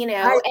try it,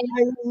 I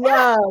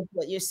love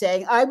what you're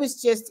saying. I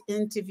was just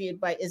interviewed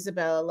by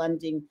Isabella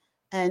Lunding,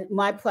 and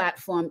my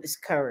platform is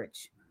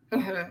courage.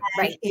 Mm-hmm.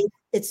 Right.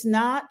 It's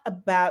not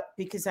about,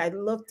 because I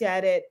looked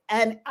at it,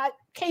 and I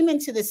came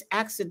into this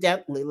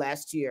accidentally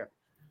last year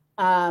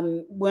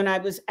when I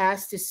was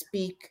asked to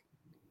speak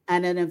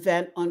at an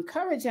event on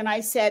courage. And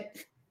I said,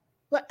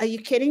 what, are you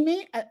kidding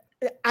me?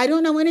 I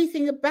don't know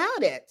anything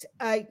about it.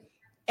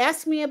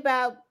 Ask me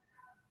about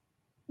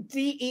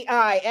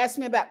DEI, ask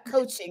me about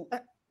coaching.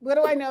 What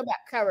do I know about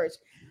courage?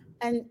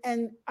 And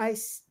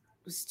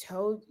was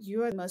told,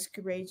 you are the most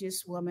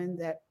courageous woman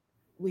that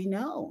we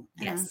know.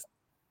 Yes.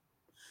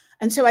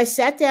 And so I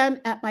sat down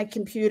at my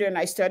computer and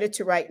I started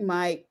to write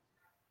my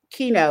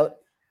keynote.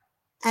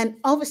 And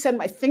all of a sudden,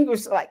 my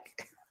fingers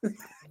like,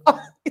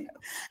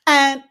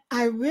 and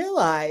I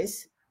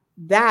realized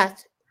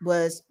that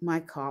was my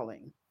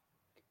calling.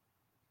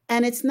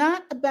 And it's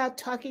not about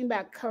talking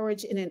about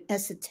courage in an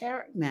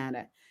esoteric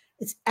manner.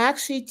 It's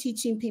actually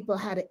teaching people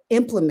how to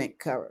implement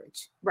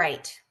courage.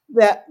 Right.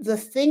 The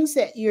things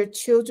that your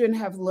children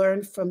have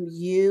learned from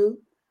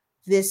you,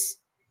 this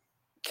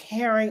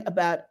caring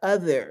about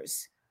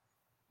others,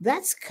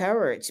 that's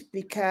courage,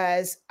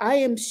 because I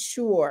am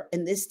sure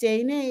in this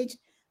day and age,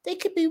 they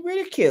could be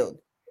ridiculed.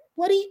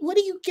 What are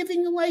you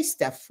giving away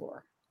stuff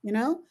for? You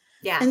know?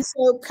 Yeah. And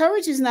so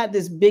courage is not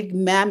this big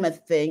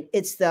mammoth thing.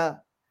 It's the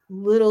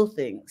little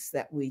things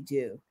that we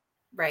do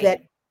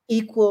that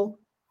equal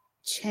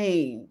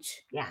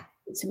change. Yeah.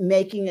 It's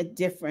making a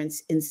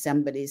difference in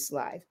somebody's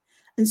life.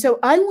 And so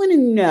I want to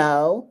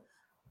know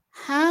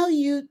how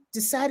you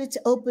decided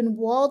to open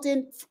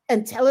Walden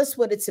and tell us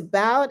what it's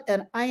about.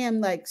 And I am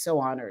like so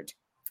honored.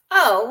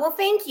 Oh, well,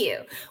 thank you.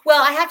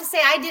 Well, I have to say,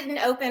 I didn't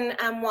open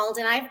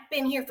Walden. I've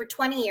been here for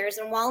 20 years,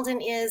 and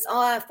Walden is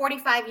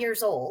 45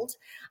 years old.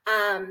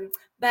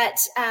 But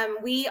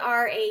we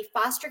are a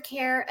foster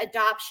care,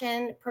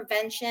 adoption,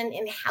 prevention,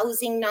 and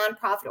housing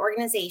nonprofit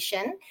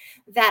organization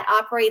that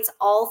operates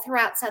all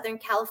throughout Southern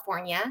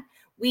California.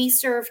 We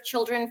serve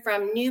children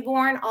from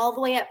newborn all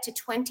the way up to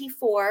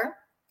 24.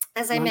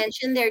 As I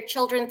mentioned, they're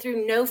children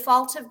through no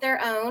fault of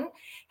their own,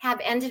 have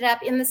ended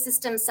up in the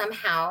system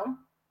somehow.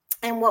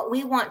 And what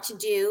we want to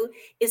do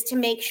is to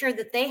make sure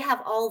that they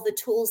have all the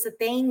tools that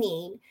they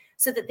need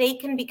so that they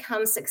can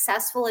become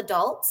successful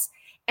adults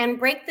and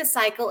break the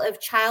cycle of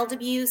child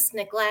abuse,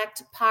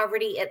 neglect,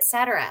 poverty,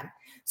 etc.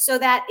 So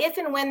that if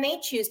and when they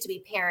choose to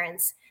be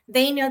parents,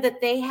 they know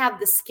that they have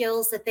the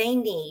skills that they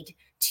need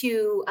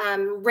to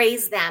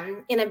raise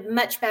them in a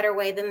much better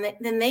way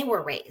than they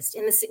were raised,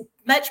 in a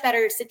much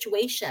better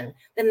situation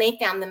than they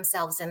found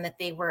themselves in that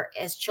they were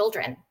as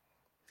children.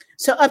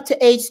 So up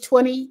to age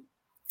 20?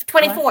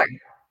 24. What?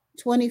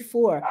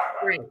 24.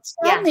 Right.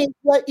 Tell me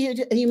what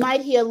you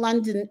might hear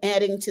London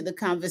adding to the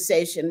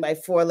conversation, my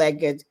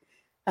four-legged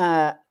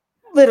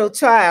little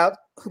child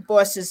who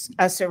bosses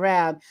us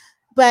around.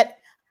 But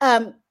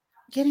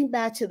getting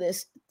back to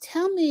this,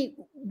 tell me,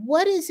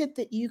 what is it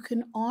that you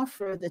can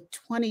offer the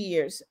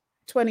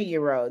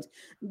 20-year-olds?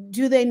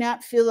 Do they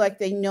not feel like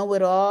they know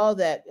it all?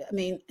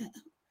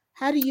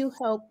 How do you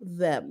help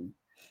them?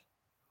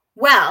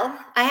 Well,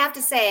 I have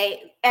to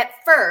say, at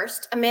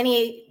first,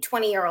 many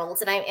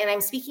 20-year-olds, and I'm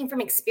speaking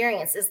from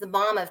experience as the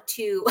mom of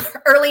two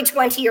early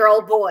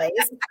 20-year-old boys,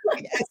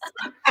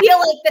 feel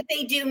like that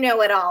they do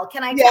know it all.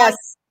 Can I tell you?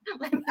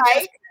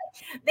 Right?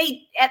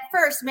 At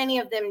first, many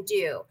of them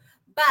do.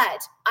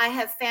 But I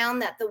have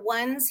found that the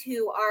ones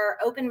who are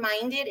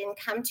open-minded and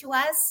come to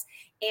us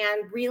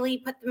and really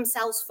put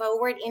themselves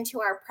forward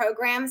into our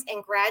programs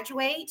and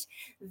graduate,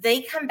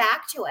 they come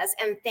back to us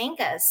and thank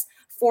us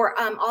for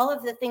all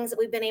of the things that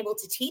we've been able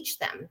to teach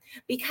them.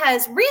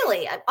 Because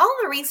really, all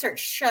the research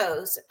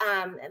shows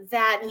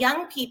that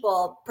young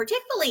people,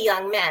 particularly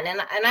young men,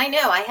 and I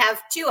know I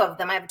have two of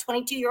them, I have a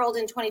 22-year-old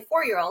and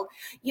 24-year-old,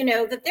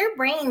 that their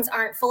brains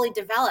aren't fully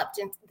developed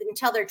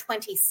until they're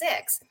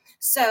 26.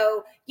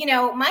 So,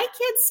 my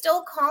kids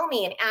still call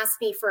me and ask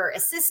me for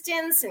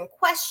assistance and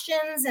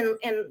questions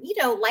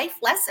and life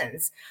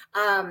lessons.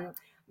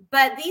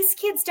 But these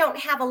kids don't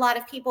have a lot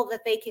of people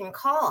that they can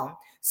call.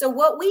 So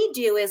what we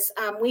do is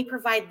we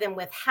provide them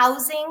with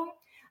housing,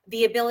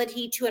 the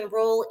ability to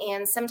enroll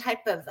in some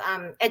type of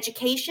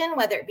education,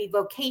 whether it be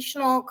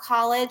vocational,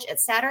 college,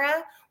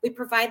 etc. We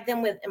provide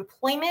them with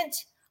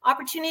employment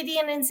opportunity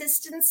and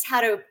assistance,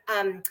 how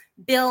to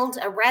build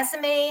a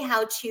resume,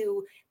 how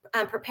to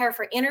prepare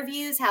for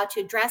interviews, how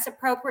to dress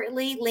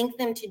appropriately, link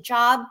them to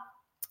job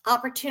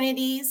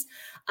opportunities,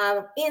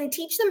 and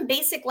teach them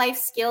basic life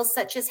skills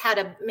such as how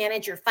to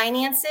manage your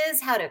finances,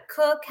 how to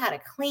cook, how to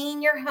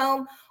clean your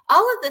home,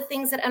 all of the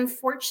things that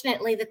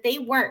unfortunately that they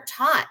weren't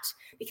taught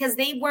because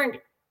they weren't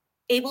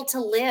able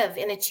to live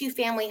in a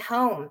two-family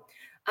home,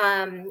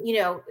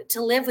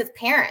 to live with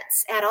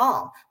parents at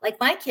all. Like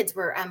my kids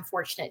were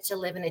fortunate to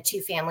live in a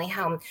two-family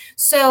home.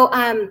 So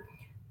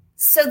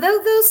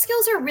those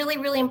skills are really,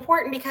 really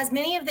important because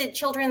many of the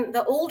children,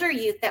 the older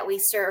youth that we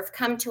serve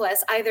come to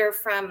us either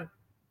from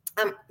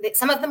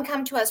some of them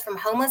come to us from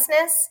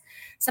homelessness.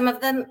 Some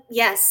of them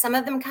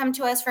come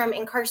to us from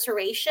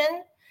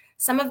incarceration.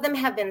 Some of them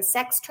have been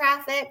sex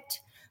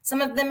trafficked. Some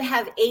of them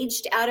have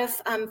aged out of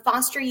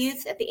foster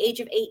youth at the age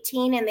of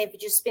 18, and they've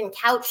just been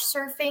couch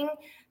surfing.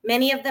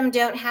 Many of them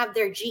don't have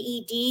their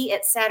GED,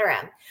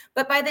 etc.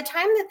 But by the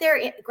time that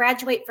they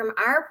graduate from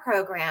our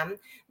program,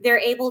 they're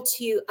able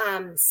to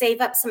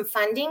save up some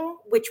funding,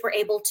 which we're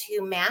able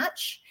to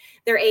match.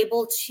 They're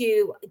able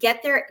to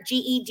get their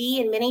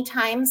GED, and many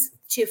times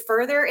to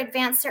further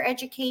advance their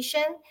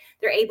education.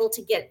 They're able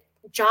to get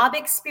job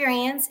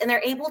experience, and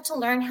they're able to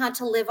learn how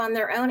to live on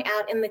their own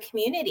out in the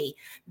community.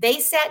 They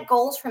set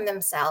goals for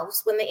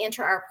themselves when they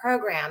enter our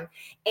program,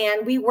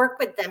 and we work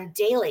with them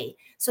daily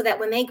so that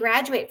when they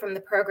graduate from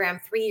the program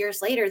 3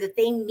 years later, that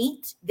they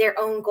meet their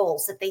own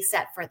goals that they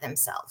set for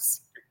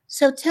themselves.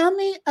 So tell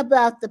me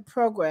about the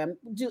program.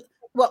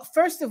 Well,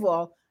 first of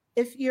all,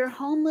 if you're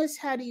homeless,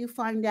 how do you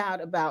find out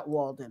about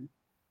Walden?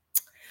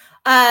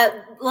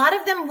 A lot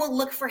of them will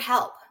look for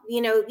help.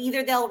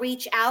 Either they'll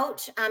reach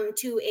out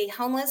to a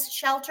homeless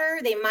shelter.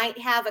 They might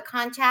have a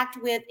contact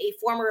with a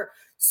former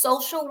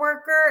social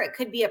worker. It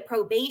could be a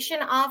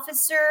probation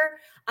officer.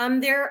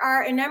 There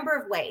are a number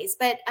of ways,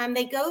 but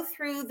they go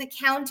through the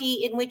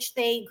county in which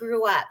they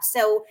grew up.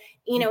 So,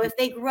 if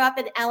they grew up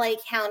in LA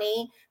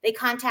County, they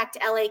contact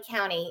LA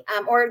County,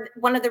 or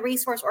one of the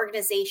resource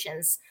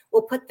organizations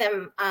will put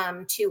them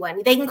to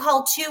one. They can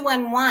call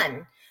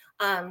 211.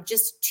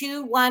 Just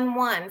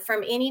 211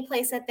 from any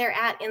place that they're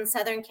at in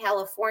Southern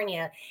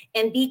California,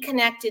 and be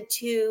connected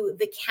to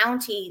the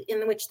county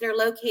in which they're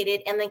located.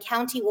 And the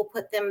county will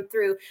put them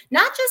through,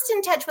 not just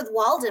in touch with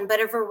Walden,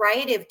 but a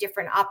variety of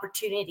different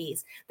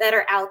opportunities that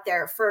are out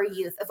there for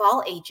youth of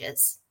all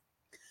ages.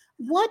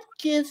 What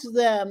gives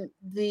them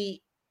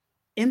the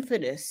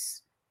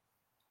impetus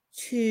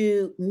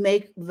to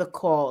make the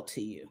call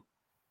to you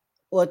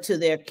or to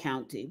their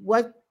county?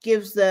 What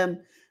gives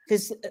them,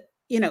 because,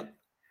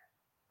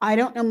 I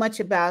don't know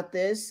much about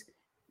this.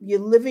 You're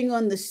living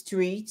on the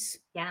streets.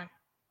 Yeah.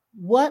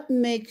 What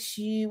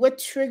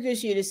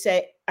triggers you to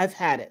say, I've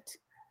had it,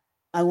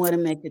 I want to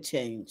make a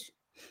change?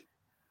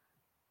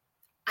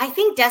 I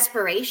think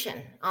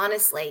desperation,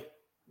 honestly,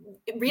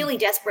 really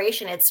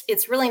desperation.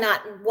 It's really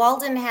not.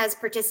 Walden has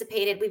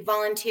participated. We've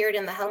volunteered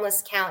in the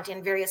homeless count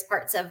in various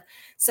parts of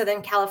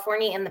Southern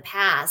California in the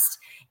past.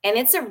 And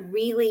it's a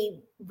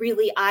really,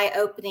 really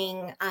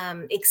eye-opening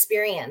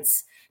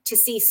experience to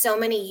see so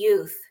many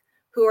youth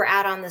who are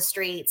out on the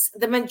streets,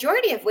 the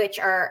majority of which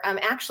are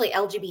actually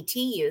LGBT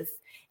youth,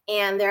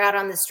 and they're out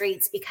on the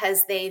streets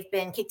because they've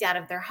been kicked out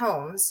of their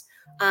homes.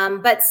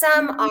 But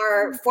some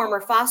are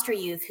former foster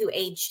youth who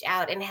aged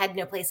out and had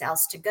no place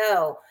else to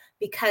go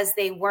because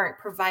they weren't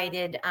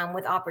provided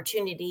with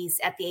opportunities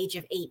at the age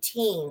of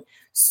 18.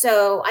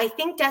 So I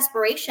think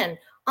desperation.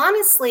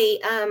 Honestly,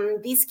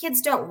 these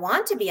kids don't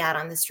want to be out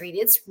on the street.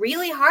 It's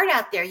really hard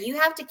out there. You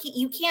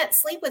can't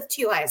sleep with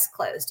two eyes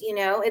closed.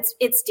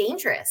 It's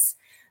dangerous.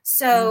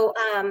 So,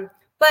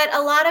 but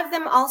a lot of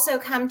them also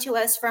come to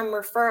us from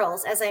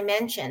referrals, as I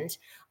mentioned,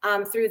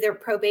 through their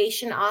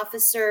probation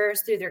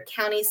officers, through their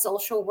county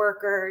social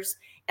workers,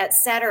 et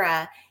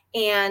cetera.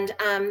 And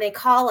they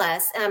call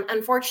us.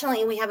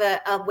 Unfortunately, we have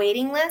a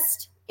waiting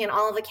list in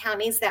all of the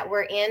counties that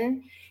we're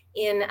in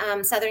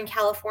Southern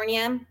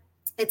California.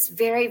 It's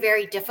very,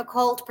 very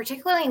difficult,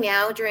 particularly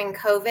now during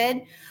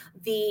COVID.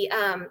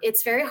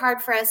 It's very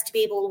hard for us to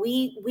be able.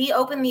 We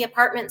open the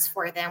apartments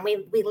for them.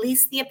 We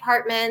lease the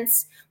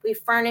apartments. We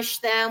furnish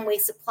them. We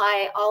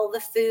supply all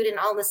the food and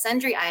all the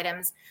sundry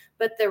items.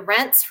 But the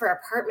rents for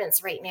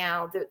apartments right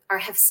now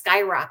have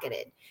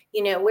skyrocketed.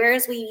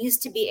 Whereas we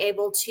used to be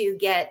able to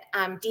get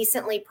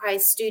decently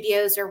priced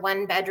studios or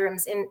one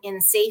bedrooms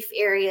in safe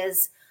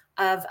areas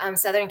of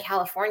Southern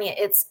California,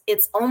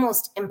 it's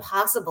almost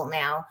impossible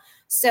now.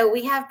 So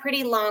we have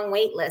pretty long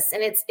wait lists,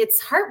 and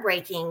it's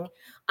heartbreaking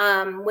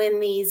when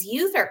these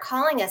youth are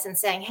calling us and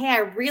saying, hey, I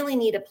really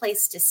need a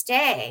place to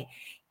stay.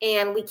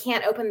 And we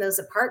can't open those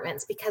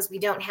apartments because we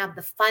don't have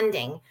the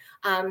funding.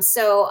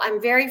 So I'm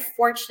very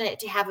fortunate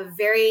to have a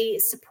very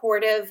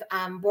supportive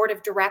board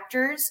of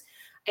directors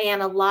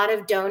and a lot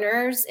of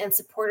donors and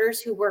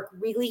supporters who work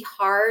really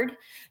hard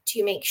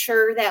to make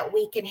sure that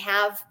we can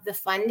have the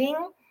funding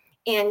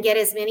and get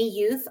as many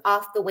youth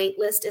off the wait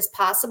list as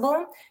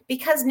possible,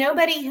 because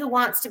nobody who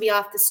wants to be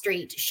off the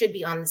street should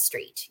be on the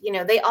street.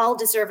 They all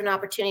deserve an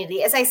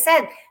opportunity. As I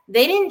said,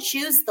 they didn't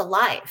choose the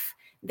life.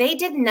 They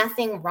did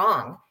nothing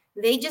wrong.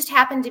 They just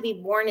happened to be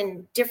born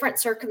in different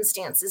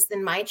circumstances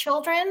than my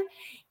children.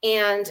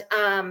 And,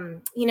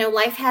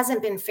 life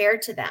hasn't been fair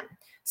to them.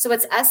 So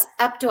it's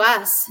up to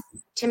us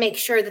to make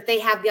sure that they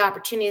have the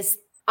opportunities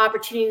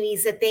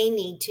that they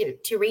need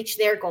to reach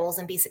their goals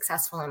and be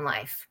successful in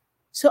life.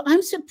 So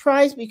I'm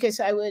surprised, because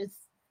I would have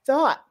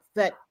thought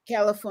that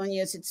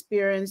California is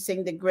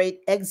experiencing the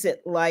great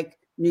exit like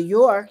New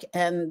York,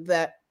 and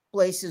that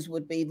places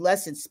would be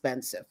less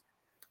expensive.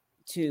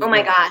 Oh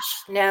my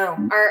gosh, no.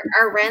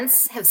 Our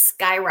rents have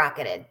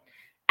skyrocketed,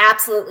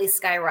 absolutely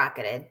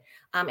skyrocketed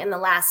in the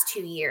last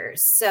 2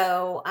 years.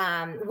 So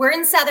we're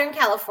in Southern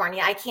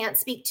California. I can't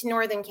speak to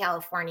Northern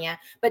California,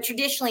 but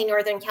traditionally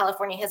Northern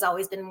California has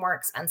always been more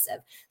expensive.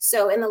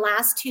 So in the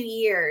last 2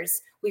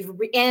 years,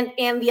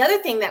 and the other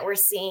thing that we're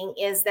seeing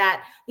is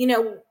that,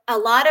 a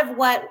lot of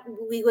what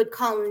we would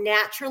call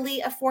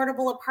naturally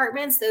affordable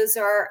apartments, those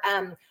are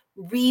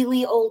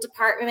really old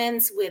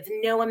apartments with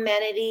no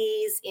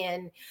amenities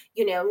in,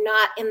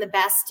 not in the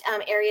best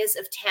areas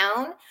of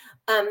town.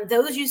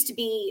 Those used to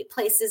be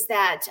places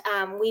that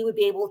we would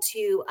be able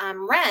to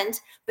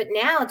rent, but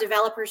now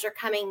developers are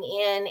coming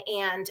in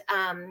and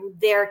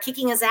they're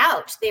kicking us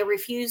out. They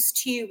refuse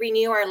to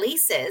renew our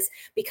leases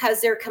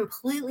because they're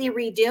completely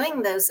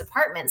redoing those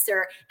apartments.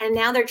 And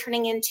now they're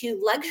turning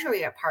into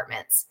luxury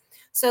apartments.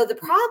 So the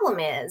problem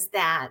is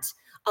that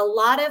a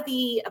lot of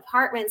the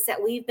apartments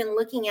that we've been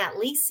looking at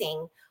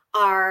leasing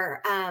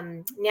are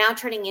now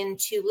turning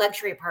into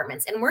luxury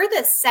apartments. And we're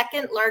the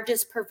second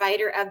largest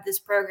provider of this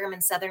program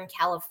in Southern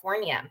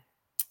California.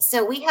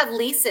 So we have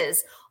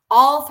leases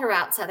all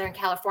throughout Southern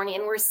California,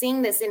 and we're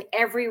seeing this in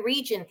every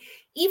region,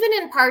 even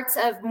in parts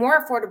of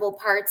more affordable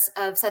parts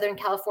of Southern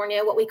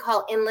California, what we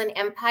call Inland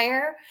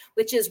Empire,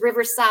 which is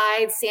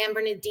Riverside, San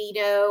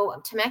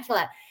Bernardino,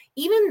 Temecula.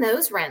 Even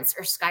those rents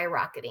are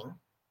skyrocketing.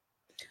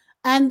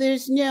 And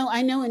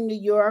I know in New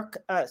York,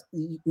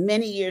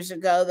 many years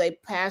ago, they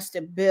passed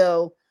a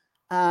bill.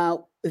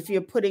 If you're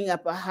putting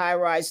up a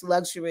high-rise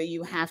luxury,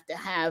 you have to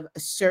have a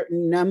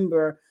certain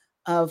number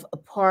of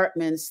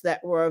apartments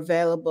that were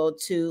available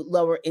to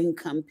lower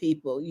income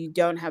people. You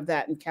don't have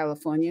that in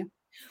California?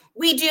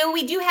 We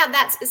do have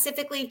that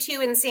specifically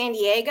too in San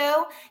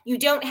Diego. You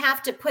don't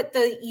have to put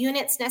the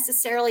units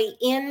necessarily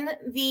in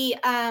the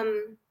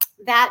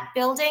that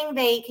building.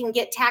 They can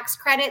get tax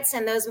credits,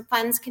 and those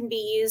funds can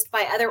be used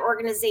by other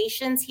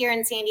organizations here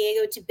in San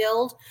Diego to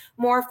build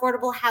more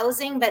affordable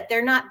housing, but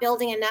they're not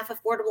building enough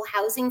affordable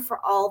housing for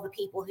all the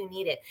people who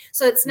need it.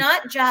 So it's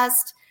not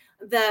just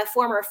the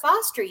former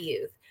foster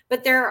youth,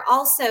 but there are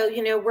also,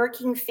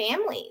 working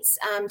families,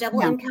 double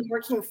income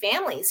working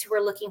families who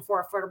are looking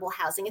for affordable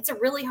housing. It's a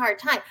really hard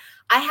time.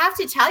 I have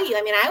to tell you,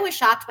 I was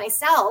shocked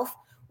myself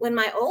when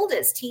my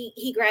oldest,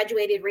 he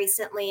graduated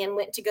recently and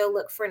went to go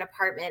look for an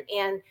apartment.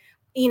 And,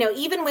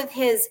 even with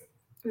his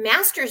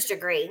master's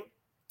degree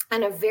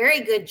and a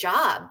very good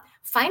job,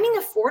 finding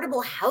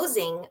affordable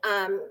housing,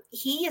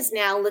 he is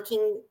now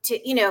looking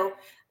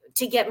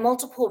to get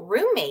multiple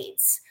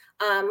roommates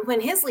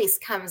when his lease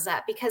comes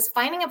up, because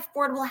finding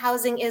affordable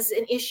housing is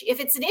an issue.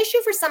 If it's an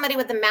issue for somebody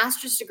with a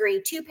master's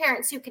degree, two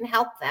parents who can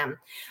help them,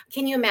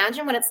 can you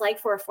imagine what it's like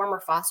for a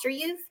former foster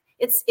youth?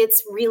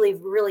 It's really,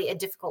 really a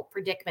difficult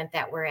predicament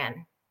that we're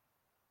in.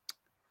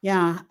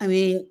 Yeah,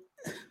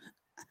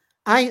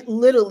 I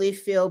literally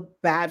feel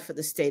bad for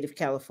the state of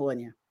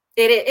California.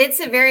 It's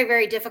a very,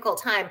 very difficult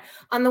time.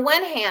 On the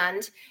one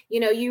hand,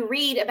 you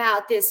read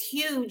about this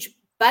huge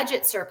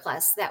budget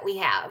surplus that we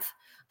have.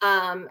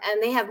 And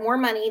they have more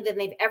money than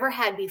they've ever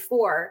had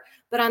before.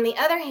 But on the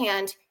other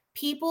hand,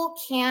 people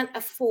can't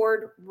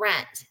afford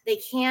rent. They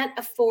can't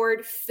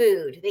afford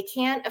food. They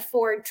can't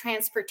afford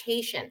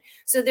transportation.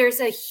 So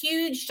there's a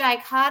huge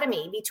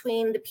dichotomy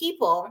between the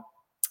people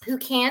who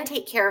can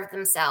take care of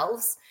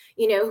themselves,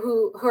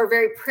 who are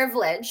very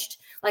privileged,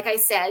 like I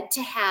said,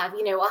 to have,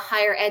 a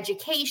higher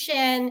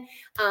education,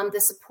 the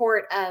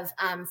support of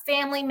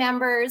family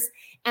members.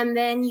 And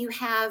then you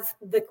have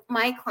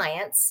my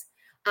clients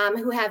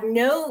who have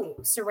no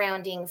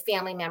surrounding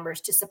family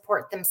members to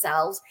support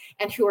themselves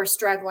and who are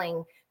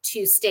struggling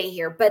to stay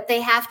here. But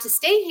they have to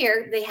stay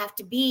here. They have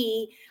to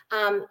be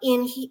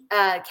in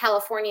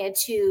California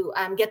to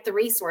get the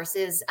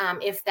resources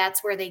if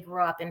that's where they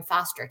grew up in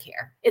foster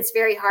care. It's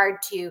very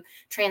hard to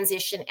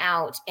transition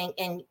out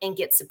and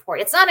get support.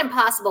 It's not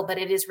impossible, but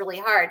it is really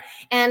hard.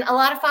 And a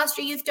lot of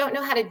foster youth don't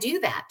know how to do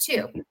that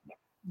too.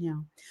 Yeah.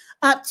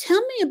 Tell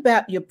me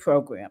about your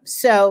program.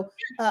 So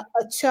a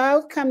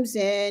child comes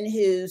in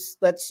who's,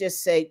 let's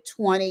just say,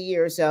 20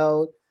 years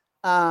old.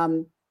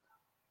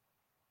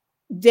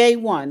 Day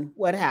one,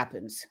 what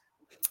happens?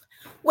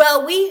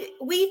 Well,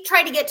 we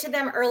try to get to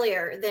them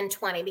earlier than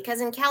 20,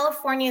 because in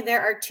California, there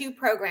are two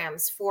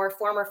programs for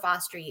former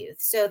foster youth.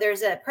 So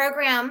there's a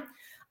program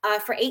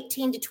for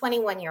 18 to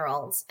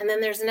 21-year-olds. And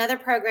then there's another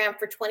program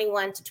for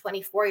 21 to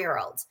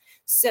 24-year-olds.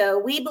 So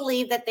we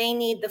believe that they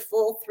need the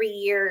full 3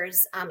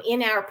 years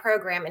in our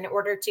program in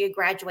order to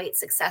graduate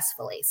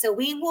successfully. So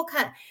we will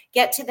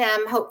get to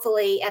them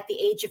hopefully at the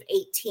age of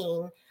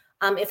 18,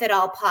 if at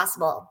all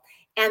possible.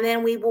 And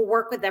then we will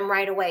work with them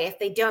right away. If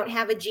they don't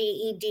have a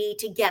GED,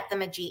 to get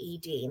them a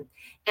GED.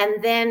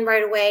 And then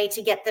right away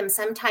to get them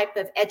some type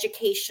of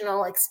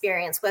educational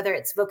experience, whether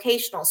it's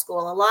vocational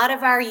school. A lot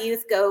of our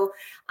youth go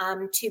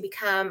to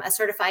become a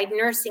certified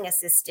nursing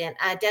assistant,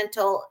 a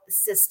dental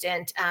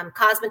assistant,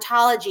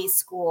 cosmetology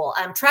school,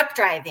 truck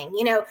driving.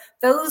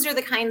 Those are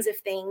the kinds of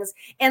things.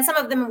 And some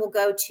of them will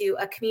go to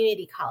a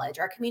community college.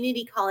 Our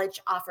community college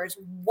offers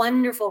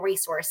wonderful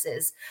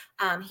resources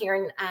here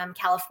in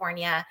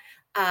California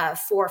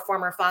for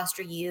former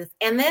foster youth.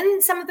 And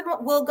then some of them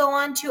will go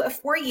on to a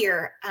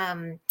 4-year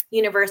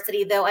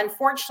university, though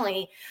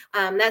unfortunately,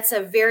 that's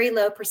a very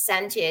low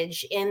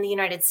percentage in the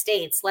United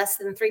States. Less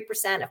than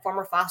 3% of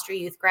former foster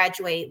youth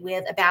graduate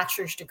with a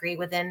bachelor's degree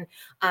within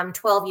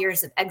 12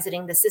 years of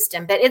exiting the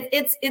system. But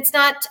it's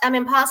not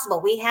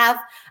impossible. We have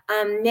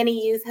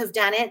many youth who've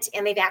done it,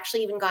 and they've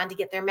actually even gone to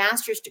get their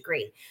master's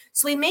degree.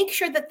 So we make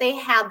sure that they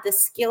have the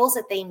skills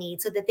that they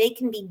need so that they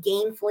can be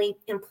gainfully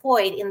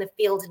employed in the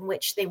field in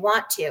which they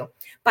want to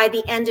by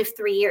the end of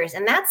 3 years.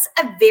 And that's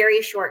a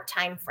very short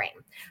time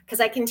frame, because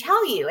I can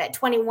tell you at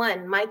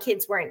 21, my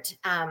kids weren't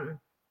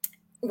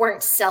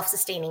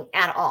self-sustaining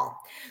at all.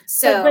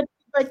 So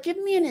but give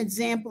me an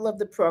example of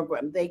the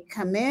program. They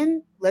come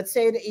in, let's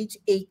say at age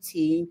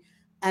 18,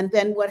 and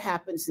then what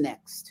happens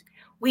next?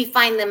 We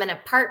find them an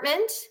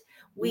apartment.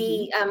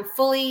 We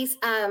fully,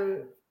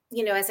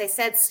 as I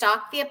said,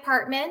 stock the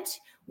apartment.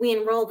 We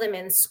enroll them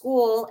in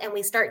school, and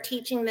we start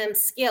teaching them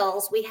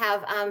skills. We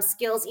have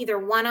skills either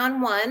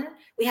one-on-one.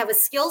 We have a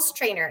skills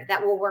trainer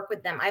that will work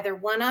with them either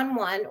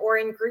one-on-one or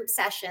in group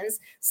sessions,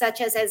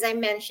 such as I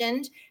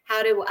mentioned,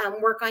 how to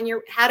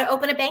how to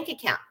open a bank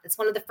account. That's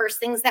one of the first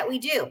things that we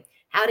do.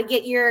 How to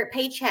get your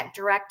paycheck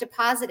direct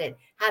deposited,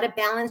 how to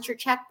balance your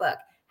checkbook,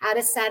 how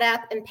to set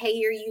up and pay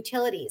your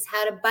utilities,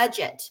 how to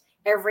budget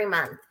every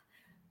month,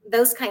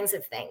 those kinds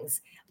of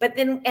things. But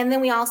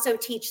then we also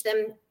teach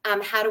them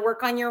how to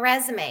work on your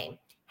resume,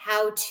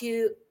 how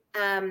to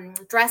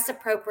dress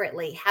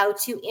appropriately, how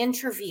to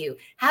interview,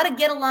 how to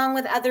get along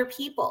with other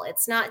people.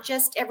 It's not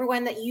just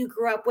everyone that you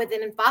grew up with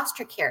in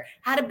foster care,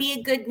 how to be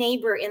a good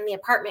neighbor in the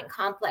apartment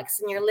complex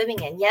and you're living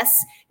in. Yes,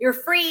 you're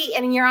free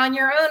and you're on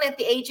your own at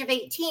the age of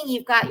 18.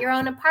 You've got your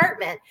own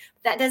apartment.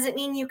 That doesn't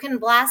mean you can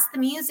blast the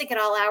music at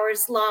all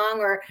hours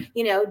long or,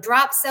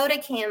 drop soda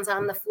cans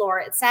on the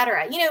floor,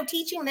 etc.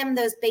 Teaching them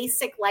those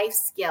basic life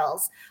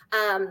skills.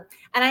 And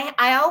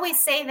I always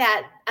say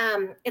that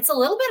it's a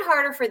little bit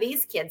harder for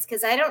these kids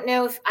because I don't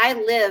know if I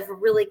live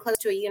really close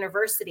to a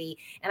university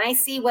and I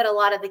see what a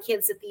lot of the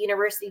kids at the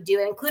university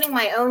do, including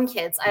my own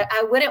kids.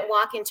 I wouldn't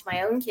walk into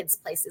my own kids'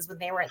 places when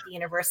they were at the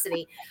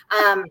university.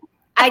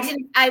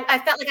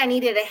 I felt like I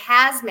needed a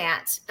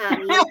hazmat.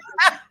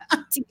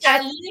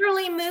 I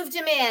literally moved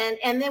them in,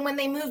 and then when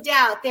they moved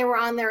out, they were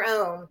on their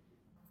own.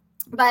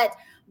 But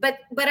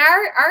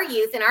our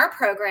youth in our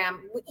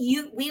program,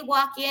 we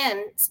walk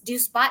in, do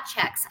spot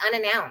checks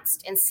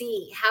unannounced and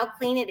see how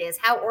clean it is,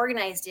 how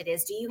organized it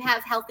is. Do you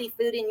have healthy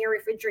food in your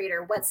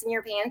refrigerator? What's in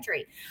your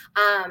pantry?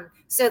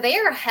 So they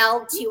are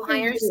held to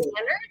higher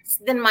standards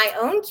than my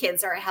own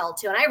kids are held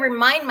to. And I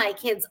remind my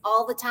kids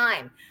all the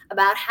time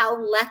about how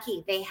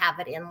lucky they have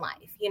it in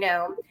life,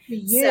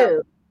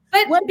 So,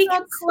 but what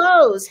about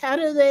clothes? How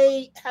do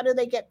they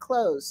get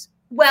clothes?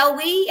 Well,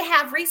 we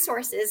have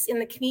resources in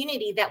the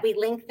community that we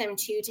link them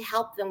to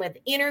help them with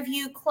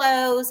interview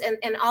clothes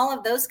and all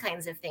of those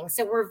kinds of things.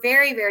 So we're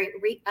very, very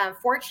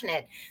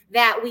fortunate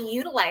that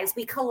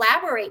we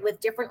collaborate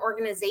with different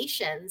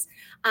organizations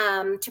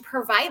to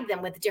provide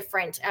them with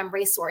different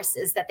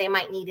resources that they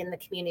might need in the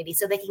community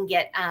so they can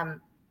get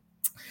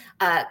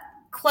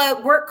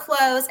work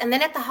clothes. And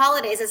then at the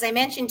holidays, as I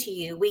mentioned to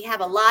you, we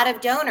have a lot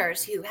of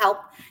donors who help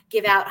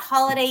give out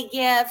holiday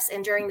gifts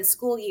and during the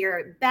school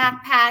year,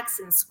 backpacks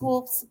and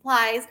school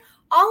supplies,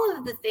 all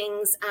of the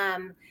things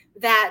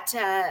that,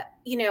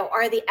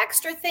 are the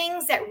extra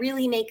things that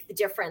really make the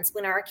difference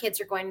when our kids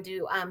are going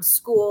to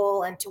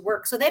school and to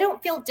work. So they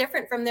don't feel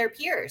different from their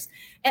peers,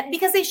 and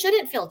because they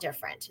shouldn't feel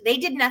different. They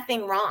did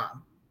nothing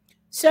wrong.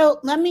 So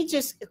let me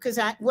because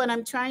what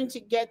I'm trying to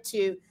get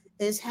to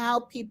is how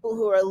people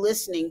who are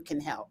listening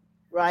can help,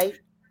 right?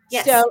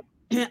 Yes. So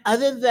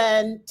other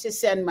than to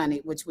send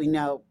money, which we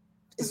know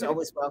is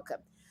always welcome,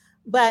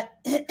 but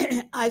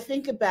I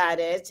think about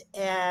it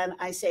and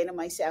I say to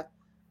myself,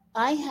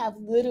 I have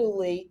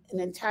literally an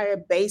entire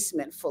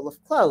basement full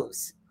of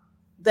clothes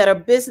that are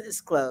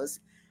business clothes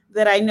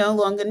that I no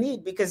longer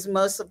need because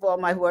most of all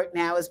my work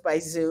now is by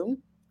Zoom,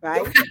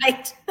 right?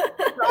 Right.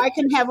 So I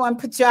can have on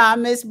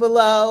pajamas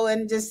below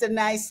and just a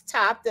nice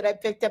top that I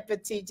picked up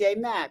at TJ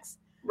Maxx.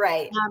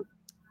 Right.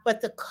 But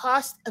the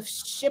cost of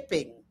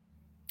shipping.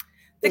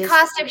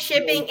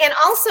 And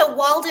also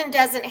Walden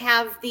doesn't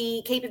have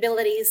the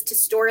capabilities to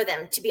store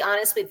them, to be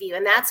honest with you.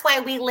 And that's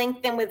why we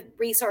link them with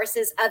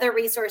other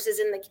resources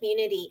in the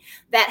community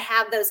that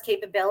have those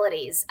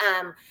capabilities.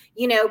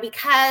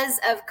 Because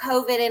of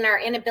COVID and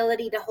our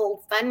inability to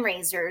hold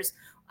fundraisers,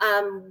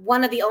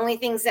 one of the only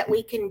things that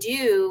we can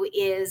do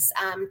is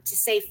to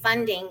save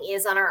funding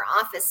is on our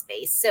office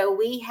space. So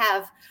we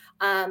have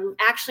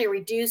actually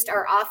reduced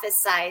our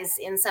office size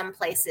in some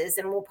places,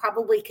 and we'll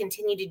probably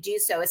continue to do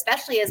so,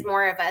 especially as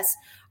more of us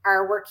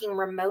are working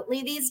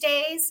remotely these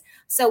days.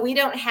 So we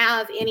don't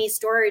have any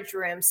storage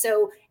room.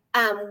 So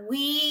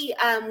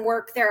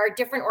there are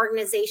different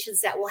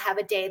organizations that will have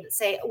a day that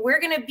say, we're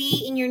going to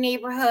be in your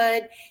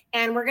neighborhood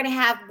and we're going to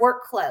have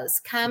work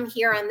clothes. Come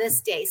here on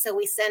this day. So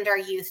we send our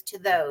youth to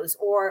those,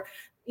 or,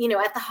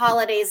 at the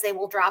holidays, they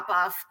will drop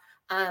off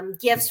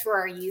gifts for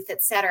our youth,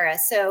 etc.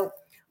 So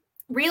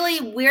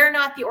really, we're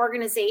not the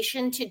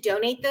organization to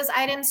donate those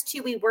items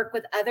to. We work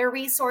with other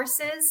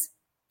resources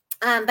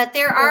But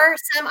there are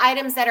some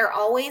items that are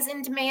always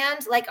in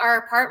demand, like our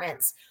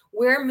apartments.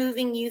 We're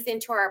moving youth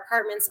into our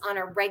apartments on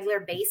a regular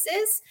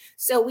basis.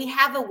 So we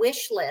have a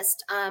wish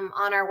list on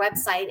our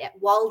website at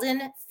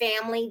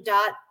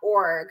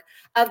waldenfamily.org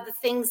of the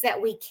things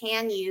that we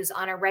can use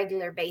on a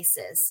regular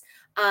basis.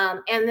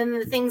 And then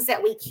the things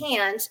that we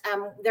can't,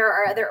 there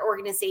are other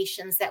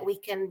organizations that we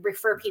can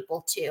refer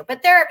people to.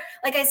 But there,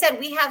 like I said,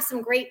 we have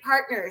some great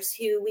partners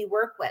who we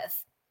work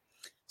with.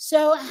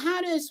 So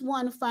how does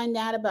one find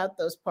out about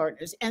those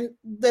partners? And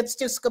let's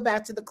just go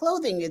back to the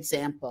clothing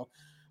example.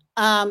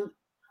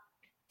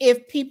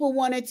 If people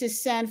wanted to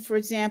send, for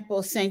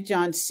example, St.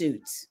 John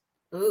suits,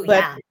 Ooh, but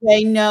yeah.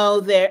 they know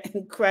they're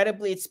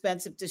incredibly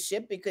expensive to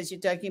ship because you're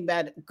talking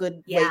about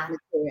good weight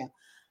material.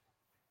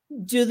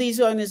 Do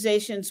these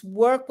organizations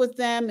work with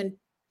them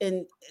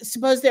and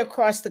suppose they're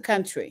across the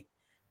country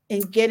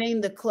in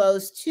getting the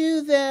clothes to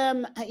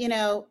them? You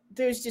know,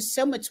 there's just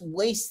so much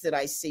waste that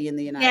I see in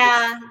the United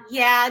States.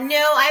 Yeah.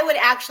 No, I would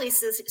actually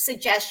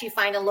suggest you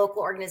find a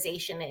local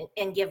organization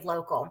and give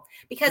local,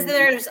 because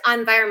there's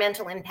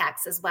environmental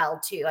impacts as well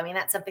too. I mean,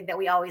 that's something that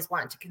we always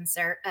want to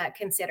consider.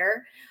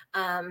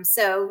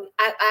 So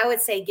I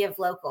would say give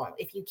local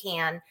if you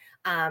can.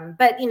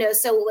 But you know,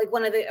 so like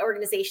one of the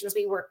organizations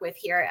we work with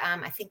here,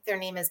 I think their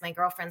name is My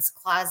Girlfriend's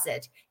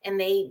Closet, and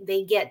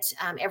they get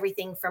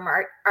everything from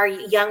our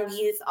young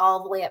youth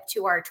all the way up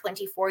to our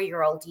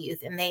 24-year-old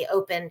youth, and they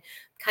open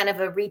kind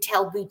of a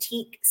retail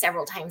boutique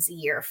several times a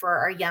year for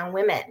our young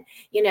women,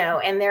 you know,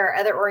 and there are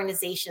other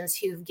organizations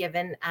who've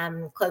given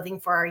clothing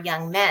for our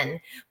young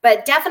men.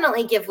 But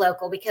definitely give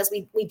local, because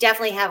we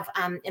definitely have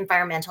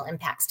environmental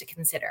impacts to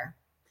consider.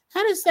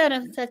 How does that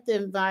affect the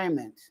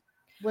environment?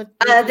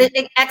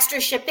 The extra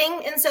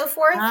shipping and so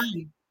forth.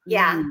 Mm-hmm.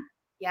 Yeah.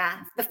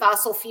 The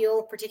fossil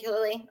fuel,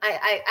 particularly.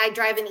 I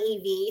drive an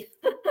EV,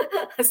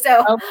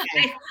 so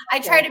okay. I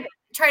try to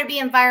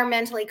be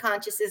environmentally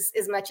conscious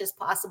as much as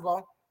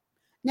possible.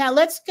 Now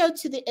let's go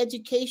to the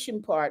education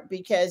part,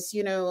 because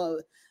you know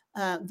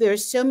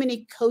there's so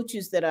many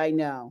coaches that I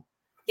know.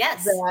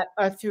 Yes. That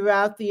are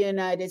throughout the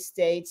United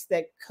States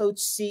that coach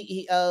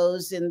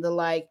CEOs and the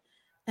like.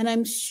 And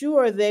I'm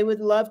sure they would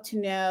love to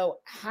know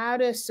how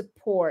to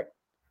support,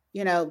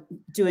 you know,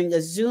 doing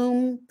a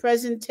Zoom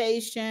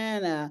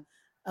presentation, a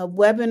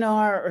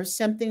webinar, or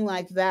something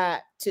like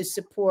that to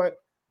support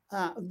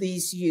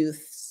these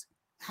youths.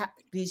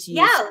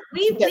 Yeah,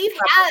 we've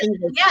had,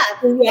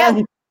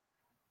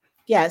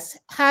 Yes.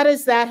 How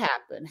does that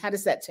happen? How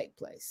does that take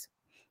place?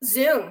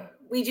 Zoom.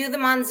 We do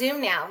them on Zoom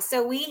now.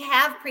 So we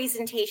have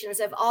presentations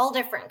of all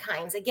different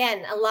kinds.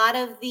 Again, a lot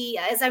of the,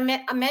 as I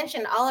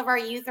mentioned, all of our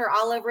youth are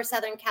all over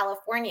Southern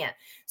California.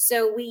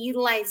 So we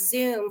utilize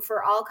Zoom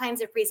for all kinds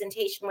of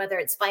presentation, whether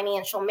it's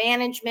financial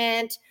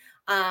management,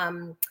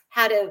 how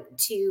to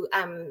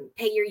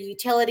pay your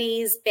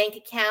utilities, bank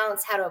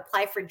accounts, how to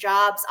apply for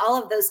jobs,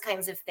 all of those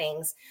kinds of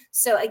things.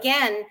 So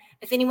again,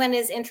 if anyone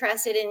is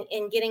interested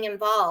in getting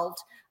involved,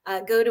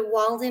 go to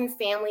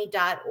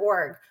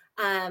waldenfamily.org.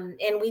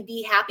 And we'd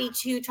be happy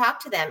to talk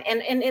to them.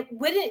 And it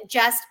wouldn't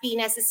just be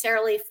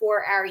necessarily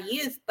for our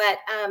youth, but,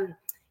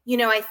 you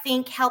know, I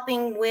think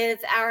helping with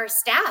our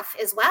staff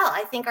as well.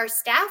 I think our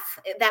staff,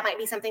 that might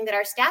be something that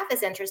our staff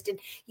is interested.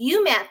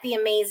 You met the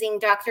amazing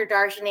Dr.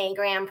 Darjane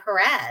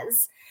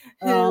Graham-Perez.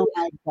 Oh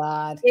my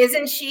God.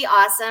 Isn't she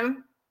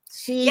awesome?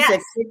 She's a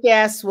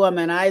kick-ass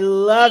woman. I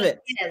love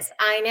it. Yes,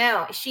 I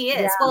know. She is.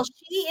 Yeah. Well,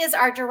 she is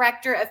our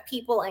director of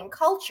people and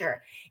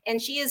culture,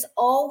 and she is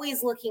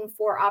always looking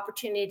for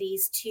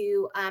opportunities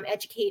to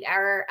educate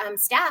our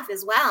staff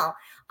as well.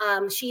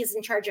 She is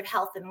in charge of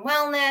health and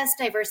wellness,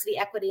 diversity,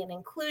 equity, and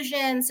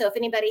inclusion. So if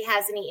anybody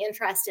has any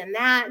interest in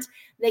that,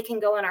 they can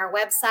go on our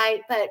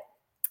website. But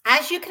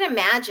as you can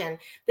imagine,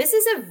 this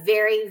is a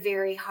very,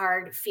 very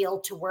hard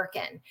field to work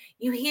in.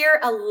 You hear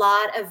a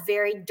lot of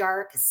very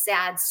dark,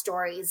 sad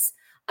stories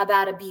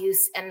about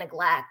abuse and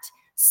neglect.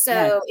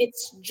 So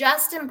it's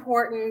just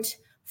important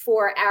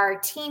for our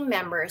team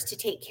members to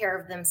take care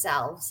of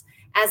themselves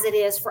as it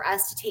is for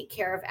us to take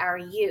care of our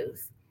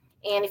youth.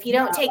 And if you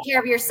don't take care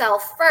of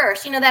yourself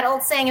first, you know that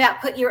old saying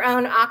about put your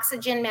own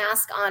oxygen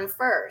mask on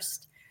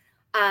first.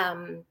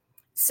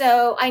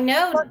 So I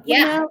know,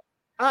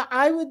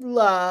 I would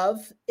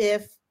love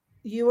if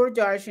you or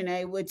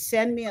Darjane would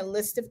send me a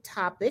list of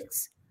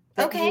topics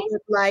that you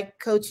would like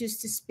coaches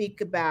to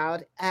speak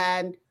about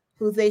and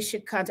who they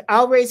should contact.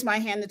 I'll raise my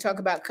hand to talk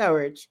about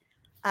courage.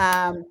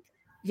 My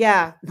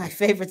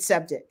favorite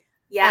subject.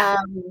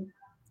 And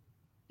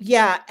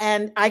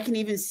I can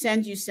even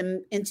send you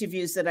some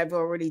interviews that I've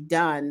already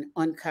done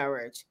on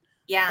courage.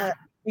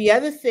 The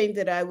other thing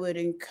that I would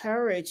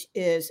encourage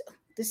is,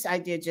 this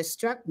idea just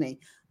struck me.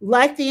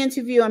 Like the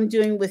interview I'm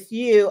doing with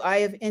you, I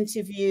have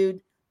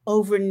interviewed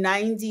over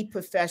 90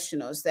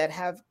 professionals that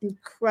have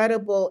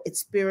incredible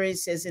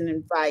experiences and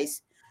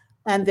advice,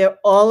 and they're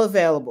all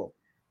available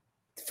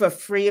for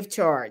free of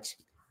charge.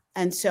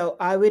 And so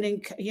I would,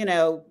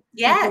 Dr.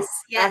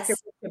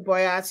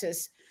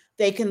 Boyatzis,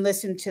 they can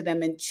listen to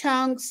them in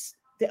chunks.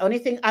 The only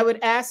thing I would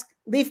ask,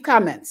 leave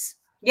comments.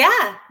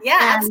 Yeah,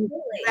 yeah, And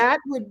absolutely. that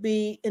would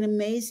be an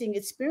amazing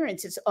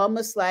experience. It's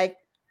almost like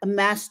a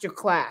master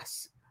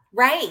class.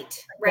 Right,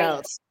 right.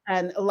 Adults.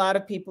 And a lot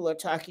of people are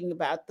talking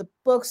about the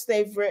books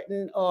they've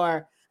written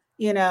or,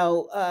 you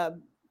know,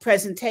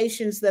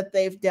 presentations that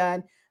they've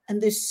done.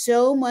 And there's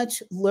so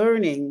much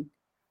learning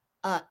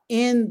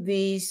in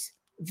these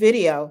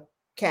video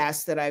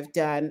casts that I've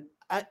done.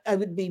 I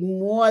would be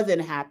more than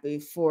happy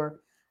for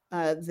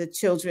the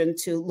children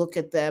to look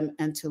at them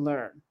and to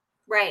learn.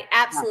 Right,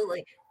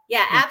 absolutely.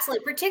 Yeah,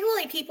 absolutely.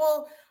 Particularly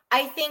people,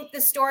 I think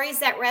the stories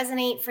that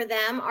resonate for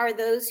them are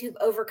those who've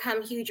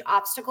overcome huge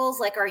obstacles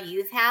like our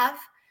youth have.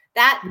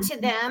 That to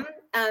Mhm.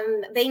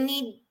 them, they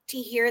need to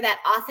hear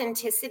that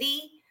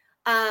authenticity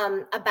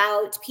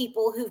about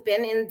people who've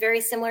been in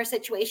very similar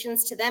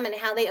situations to them and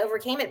how they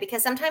overcame it.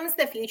 Because sometimes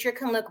the future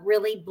can look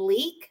really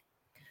bleak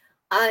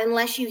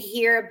unless you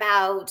hear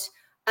about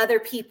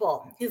other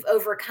people who've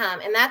overcome.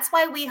 And that's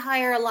why we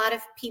hire a lot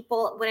of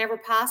people whenever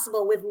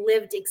possible with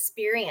lived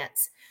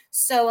experience.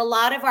 So a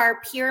lot of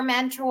our peer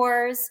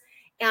mentors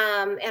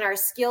and our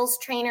skills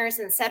trainers,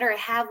 et cetera,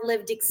 have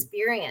lived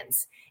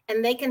experience,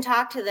 and they can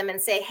talk to them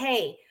and say,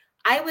 hey,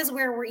 I was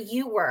where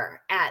you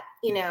were at,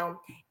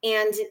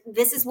 and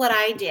this is what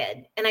I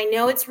did. And I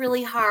know it's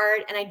really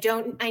hard. And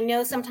I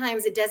know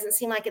sometimes it doesn't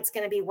seem like it's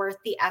going to be worth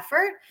the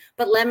effort,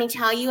 but let me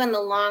tell you, in the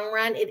long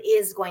run, it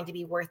is going to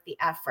be worth the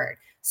effort.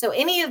 So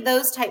any of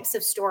those types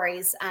of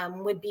stories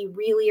would be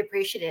really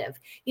appreciative,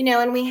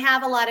 and we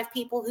have a lot of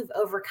people who've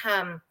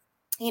overcome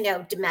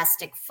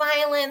domestic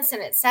violence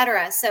and et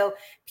cetera. So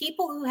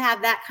people who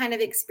have that kind of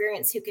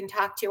experience who can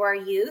talk to our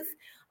youth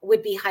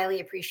would be highly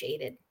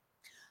appreciated.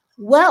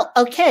 Well,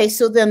 okay,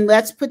 so then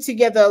let's put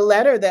together a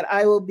letter that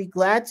I will be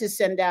glad to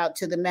send out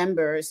to the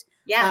members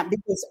Yeah.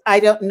 because I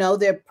don't know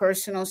their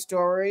personal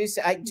stories.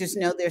 I just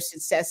know their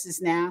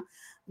successes now.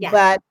 Yeah.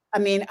 But I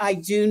mean, I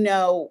do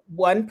know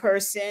one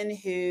person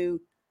who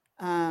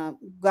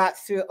got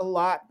through a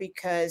lot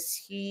because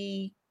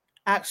he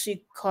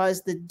actually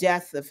caused the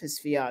death of his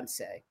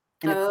fiance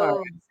in a car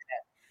Oh,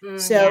 accident.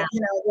 So, yeah.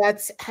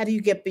 that's how do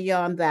you get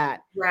beyond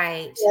that?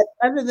 Right.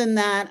 But other than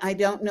that, I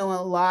don't know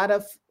a lot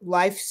of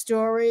life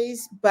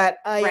stories, but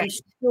I am Right.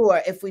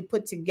 sure if we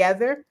put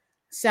together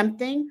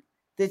something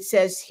that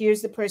says,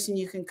 here's the person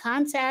you can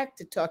contact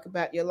to talk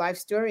about your life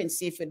story and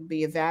see if it'd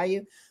be of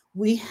value.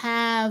 We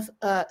have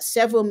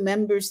several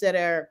members that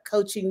are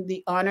coaching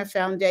the Honor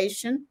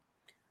Foundation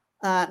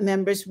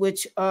members,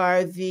 which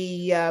are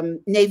the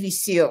Navy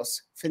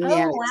SEALs from the Oh,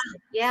 United wow.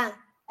 States Yeah.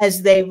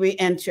 as they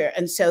re-enter.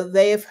 And so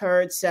they have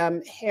heard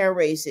some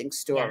hair-raising Yeah.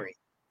 stories.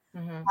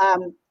 Mm-hmm.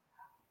 Um,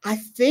 I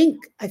think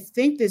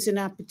there's an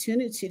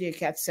opportunity to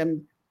get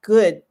some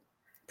good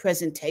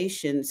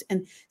presentations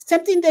and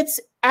something that's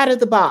out of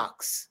the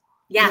box,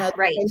 Yeah. that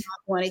Right. they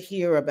might want to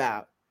hear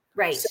about.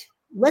 Right. So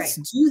let's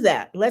Right. do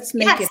that. Let's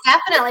make Yes, it.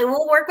 definitely.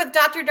 We'll work with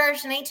Dr.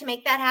 Darshanae to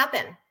make that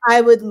happen.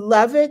 I would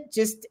love it.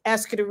 Just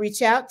ask her to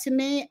reach out to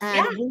me,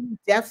 Yeah. and we will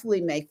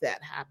definitely make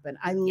that happen.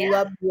 I Yeah.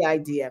 love the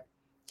idea.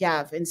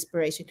 Yeah, of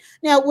inspiration.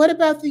 Now, what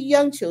about the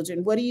young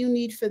children? What do you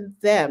need for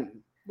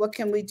them? What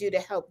can we do to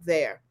help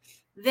there?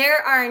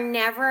 There are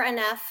never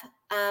enough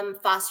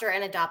foster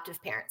and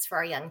adoptive parents for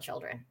our young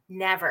children.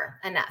 Never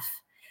enough.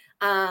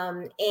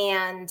 And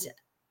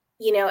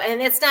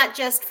and it's not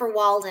just for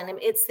Walden,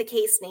 it's the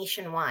case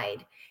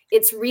nationwide.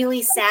 It's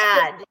really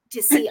sad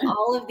to see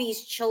all of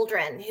these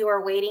children who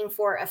are waiting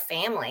for a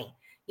family,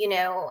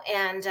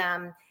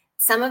 and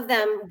some of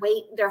them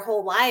wait their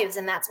whole lives,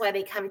 and that's why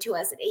they come to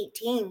us at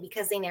 18,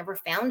 because they never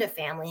found a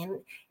family.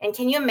 And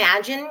can you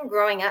imagine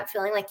growing up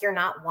feeling like you're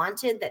not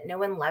wanted, that no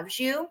one loves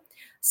you?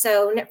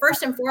 So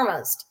first and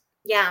foremost,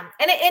 yeah.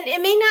 And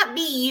it may not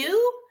be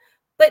you,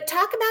 but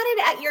talk about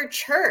it at your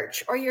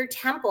church or your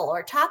temple,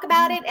 or talk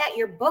about it at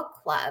your book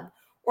club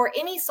or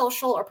any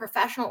social or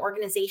professional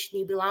organization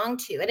you belong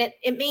to. And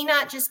it may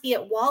not just be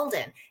at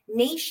Walden.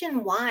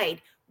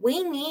 Nationwide,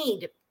 we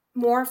need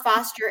more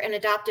foster and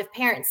adoptive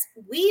parents.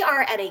 We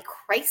are at a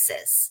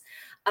crisis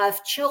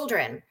of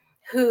children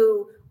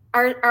who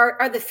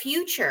are the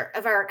future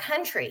of our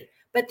country,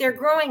 but they're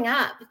growing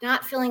up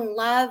not feeling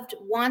loved,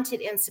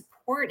 wanted, and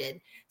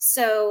supported.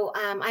 So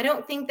I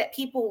don't think that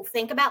people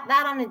think about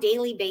that on a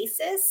daily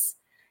basis.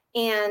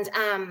 And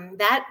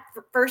that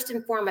first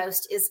and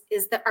foremost is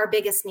our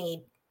biggest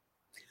need.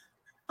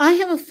 I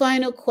have a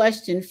final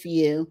question for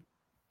you.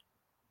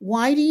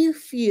 Why do you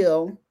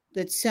feel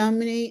that so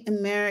many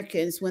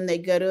Americans, when they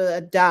go to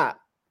adopt,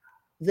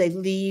 they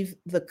leave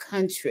the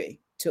country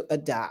to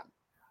adopt?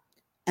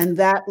 And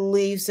that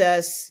leaves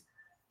us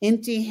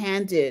empty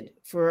handed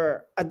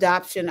for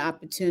adoption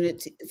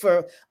opportunity,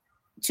 for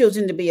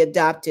children to be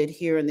adopted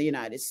here in the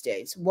United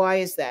States. Why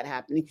is that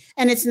happening?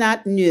 And it's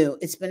not new,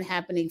 it's been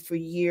happening for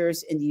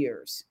years and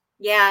years.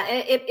 Yeah,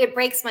 it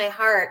breaks my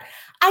heart.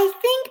 I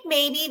think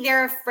maybe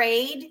they're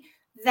afraid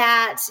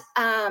that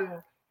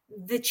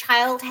the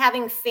child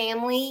having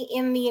family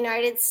in the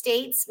United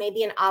States may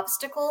be an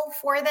obstacle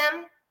for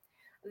them.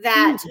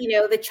 that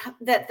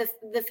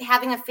the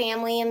having a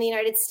family in the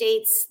United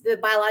States, the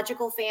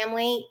biological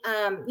family,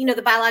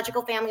 the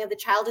biological family of the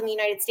child in the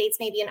United States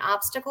may be an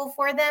obstacle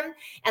for them,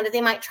 and that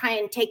they might try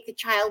and take the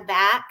child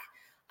back.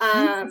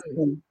 I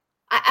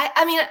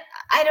mean,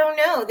 I don't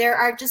know. There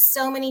are just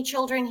so many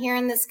children here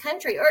in this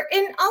country,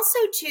 and also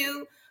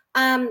too.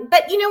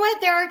 But you know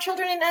what? There are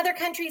children in other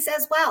countries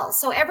as well.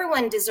 So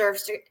everyone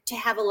deserves to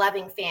have a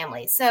loving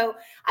family. So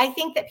I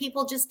think that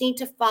people just need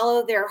to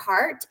follow their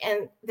heart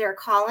and their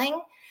calling.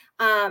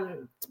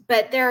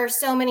 But there are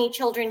so many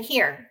children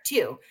here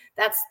too.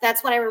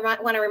 That's what I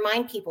want to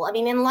remind people. I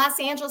mean, in Los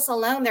Angeles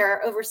alone, there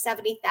are over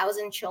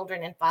 70,000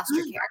 children in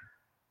foster care.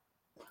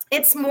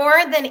 It's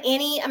more than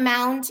any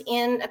amount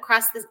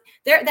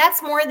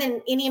that's more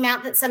than any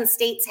amount that some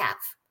states have.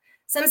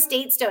 Some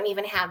states don't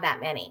even have that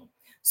many.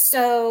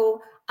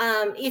 So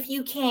if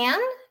you can,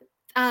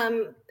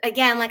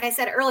 again, like I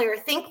said earlier,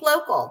 think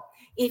local.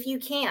 If you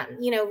can,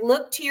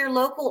 look to your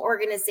local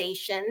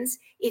organizations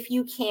if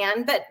you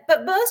can.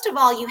 But most of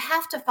all, you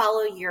have to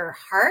follow your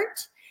heart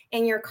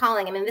and your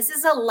calling. I mean, this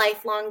is a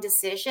lifelong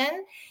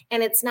decision,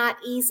 and it's not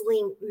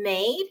easily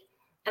made.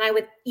 And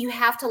you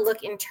have to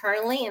look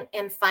internally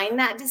and find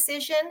that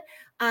decision.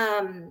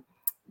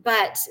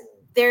 But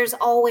there's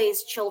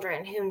always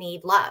children who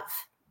need love.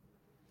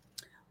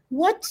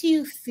 What do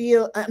you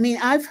feel? I mean,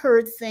 I've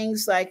heard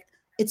things like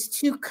it's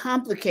too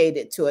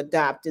complicated to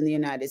adopt in the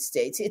United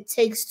States. It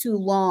takes too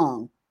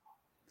long.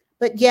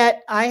 But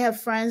yet I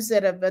have friends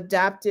that have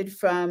adopted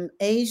from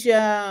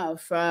Asia,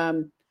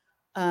 from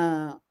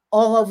all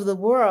over the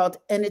world.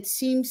 And it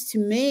seems to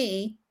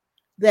me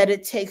that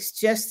it takes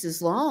just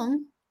as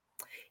long.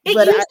 It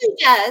usually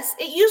does.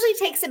 It usually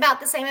takes about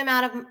the same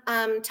amount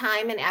of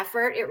time and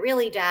effort. It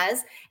really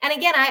does. And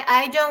again,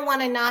 I don't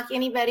want to knock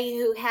anybody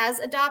who has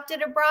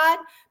adopted abroad,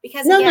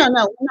 because no, I'm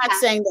not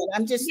saying that.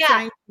 I'm just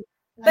trying to.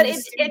 But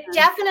it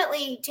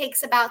definitely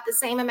takes about the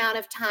same amount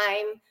of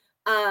time,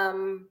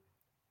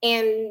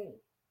 and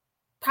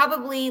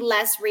probably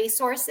less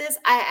resources.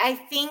 I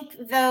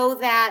think though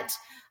that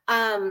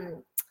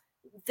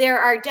there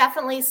are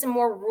definitely some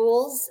more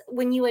rules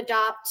when you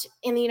adopt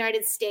in the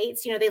United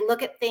States. They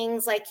look at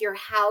things like your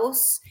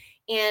house,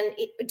 and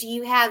do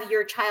you have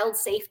your child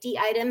safety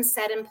items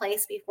set in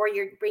place before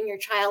you bring your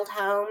child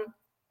home?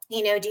 Do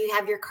you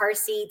have your car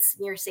seats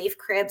and your safe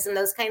cribs and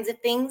those kinds of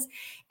things?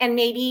 And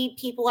maybe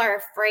people are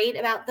afraid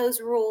about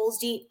those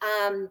rules.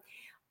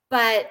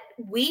 But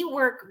we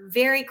work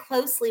very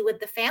closely with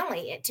the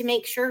family to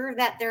make sure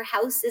that their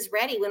house is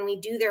ready when we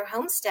do their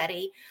home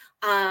study,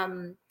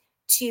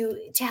 to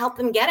help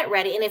them get it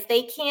ready. And if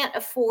they can't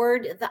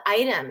afford the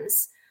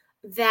items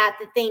that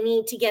they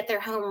need to get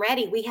their home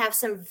ready, we have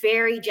some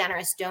very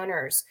generous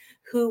donors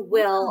who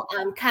will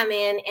come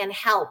in and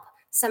help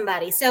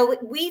somebody. So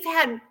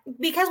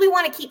because we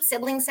want to keep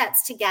sibling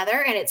sets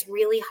together, and it's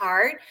really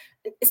hard,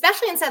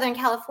 especially in Southern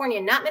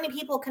California. Not many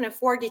people can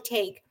afford to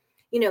take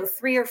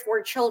 3 or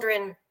 4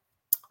 children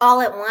all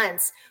at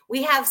once.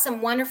 We have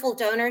some wonderful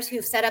donors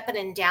who've set up an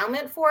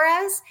endowment for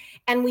us,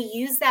 and we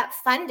use that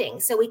funding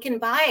so we can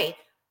buy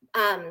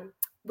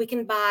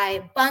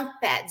bunk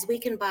beds, we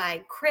can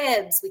buy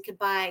cribs, we could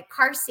buy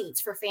car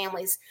seats for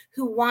families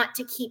who want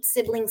to keep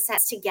sibling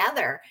sets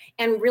together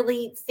and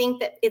really think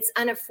that it's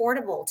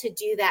unaffordable to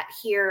do that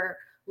here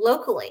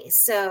locally.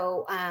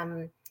 So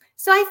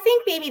I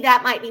think maybe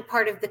that might be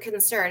part of the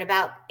concern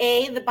about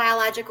the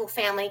biological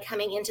family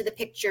coming into the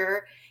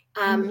picture,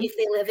 if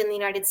they live in the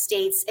United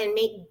States, and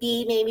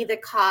maybe the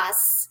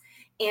costs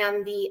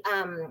and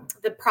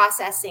the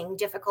processing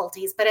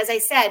difficulties. But as I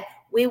said,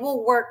 we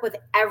will work with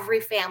every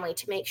family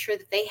to make sure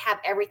that they have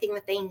everything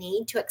that they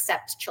need to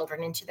accept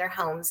children into their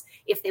homes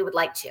if they would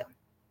like to.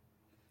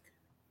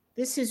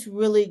 This is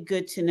really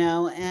good to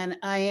know. And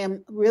I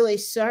am really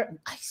certain.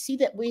 I see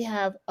that we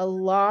have a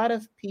lot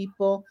of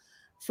people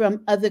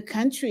from other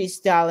countries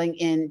dialing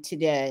in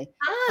today.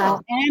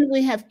 And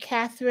we have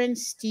Catherine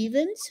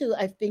Stevens, who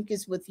I think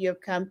is with your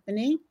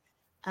company,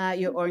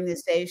 your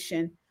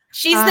organization.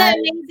 She's the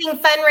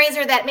amazing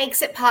fundraiser that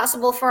makes it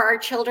possible for our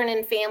children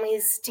and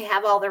families to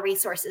have all the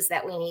resources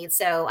that we need.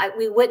 So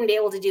we wouldn't be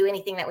able to do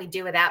anything that we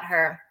do without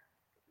her.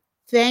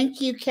 Thank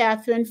you,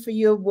 Catherine, for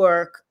your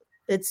work.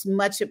 It's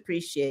much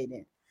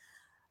appreciated.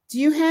 Do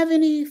you have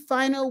any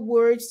final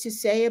words to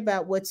say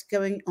about what's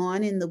going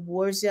on in the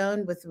war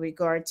zone with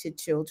regard to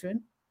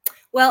children?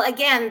 Well,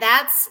 again,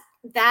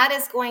 that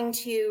is going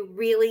to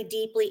really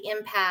deeply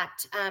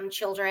impact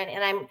children.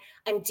 And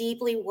I'm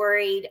deeply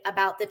worried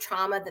about the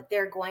trauma that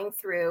they're going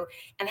through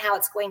and how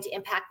it's going to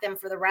impact them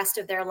for the rest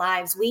of their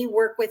lives. We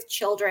work with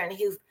children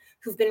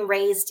who've been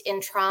raised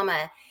in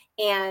trauma,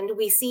 and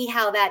we see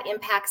how that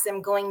impacts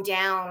them going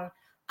down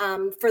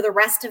for the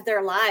rest of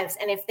their lives.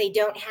 And if they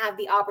don't have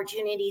the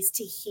opportunities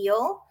to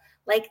heal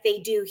like they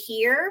do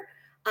here,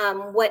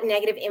 what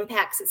negative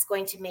impacts it's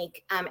going to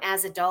make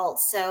as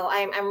adults. So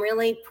I'm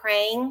really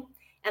praying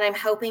And I'm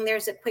hoping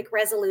there's a quick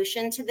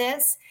resolution to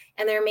this.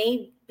 And there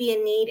may be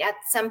a need at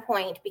some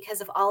point, because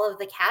of all of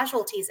the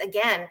casualties,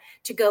 again,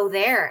 to go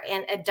there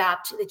and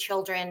adopt the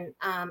children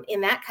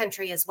in that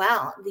country as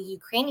well, the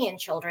Ukrainian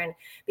children,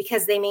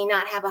 because they may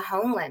not have a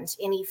homeland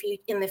in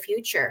the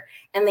future,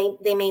 and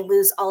they may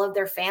lose all of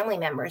their family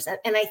members.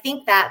 And I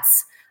think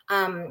that's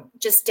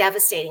just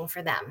devastating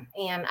for them.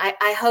 And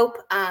I hope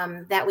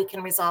that we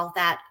can resolve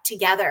that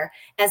together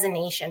as a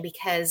nation,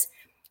 because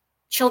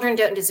children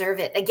don't deserve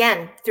it,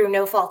 again, through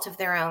no fault of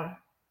their own.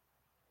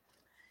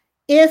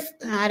 If,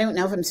 I don't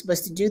know if I'm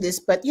supposed to do this,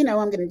 but I'm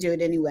going to do it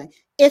anyway.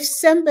 If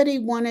somebody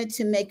wanted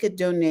to make a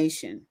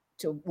donation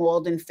to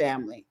Walden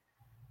Family,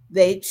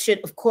 they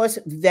should, of course,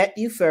 vet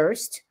you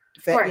first,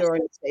 vet your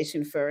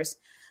organization first.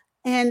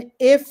 And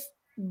if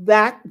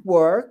that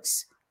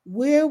works,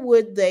 where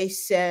would they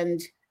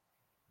send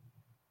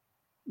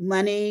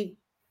money,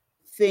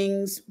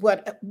 things,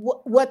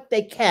 what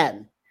they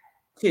can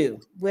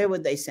to? Where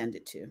would they send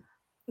it to?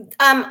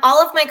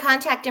 All of my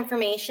contact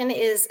information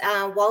is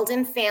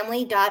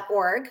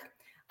waldenfamily.org.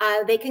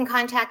 They can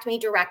contact me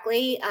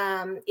directly.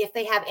 If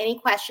they have any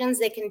questions,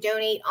 they can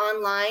donate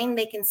online.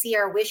 They can see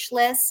our wish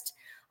list.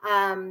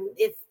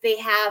 If they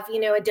have,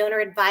 a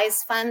donor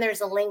advised fund,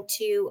 there's a link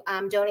to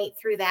donate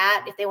through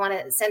that. If they want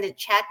to send a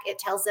check, it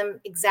tells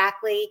them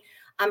exactly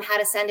how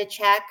to send a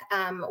check.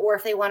 Or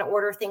if they want to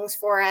order things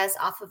for us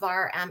off of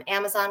our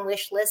Amazon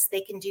wish list,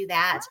 they can do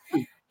that.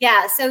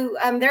 Yeah, so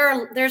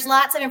there's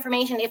lots of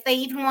information. If they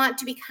even want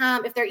to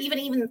become, if they're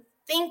even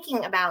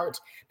thinking about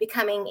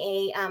becoming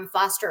a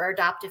foster or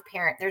adoptive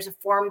parent, there's a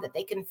form that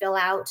they can fill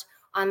out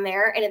on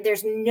there, and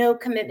there's no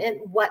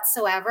commitment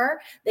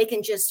whatsoever. They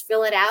can just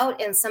fill it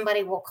out, and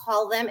somebody will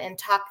call them and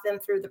talk them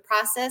through the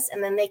process,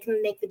 and then they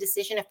can make the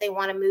decision if they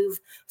want to move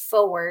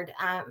forward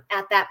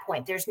at that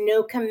point. There's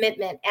no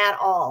commitment at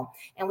all.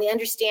 And we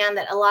understand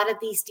that a lot of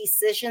these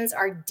decisions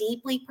are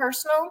deeply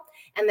personal,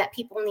 and that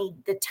people need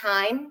the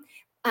time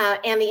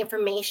and the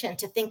information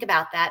to think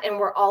about that. And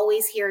we're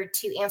always here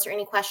to answer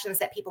any questions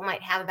that people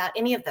might have about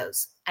any of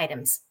those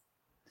items.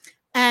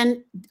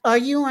 And are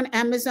you on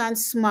Amazon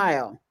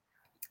Smile?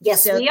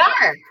 Yes, we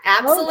are.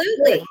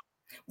 Absolutely. Oh,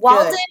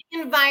 Walden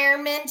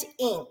Environment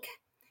Inc.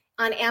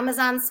 on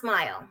Amazon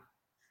Smile.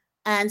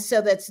 And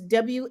so that's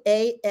WALDEN.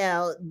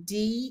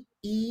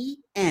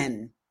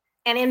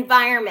 And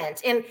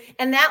environment. And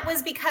that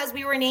was because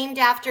we were named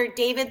after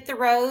David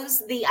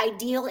Thoreau's The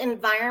Ideal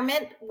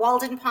Environment,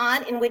 Walden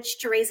Pond, in which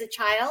to raise a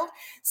child.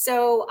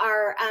 So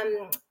our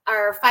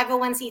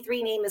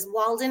 501c3 name is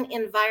Walden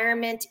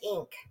Environment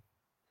Inc.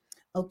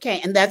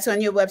 Okay, and that's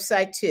on your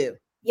website too?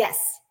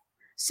 Yes.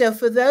 So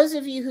for those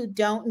of you who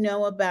don't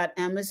know about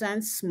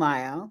Amazon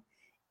Smile,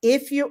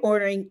 if you're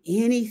ordering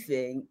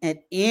anything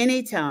at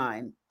any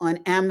time on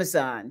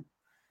Amazon,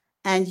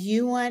 and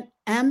you want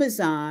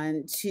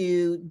Amazon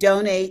to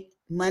donate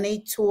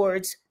money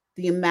towards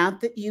the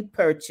amount that you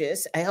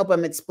purchase, I hope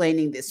I'm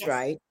explaining this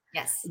right.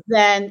 Yes.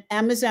 Then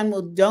Amazon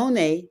will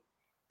donate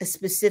a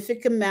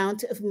specific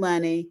amount of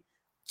money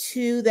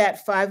to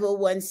that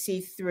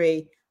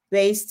 501c3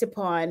 based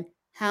upon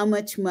how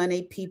much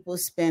money people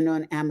spend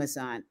on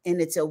Amazon. And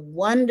it's a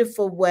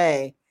wonderful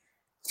way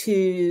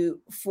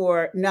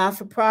for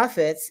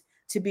not-for-profits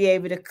to be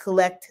able to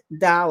collect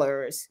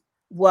dollars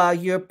while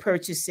you're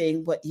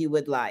purchasing what you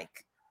would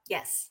like.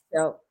 Yes.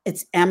 So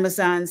it's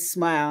Amazon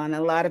Smile, and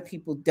a lot of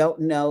people don't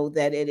know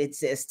that it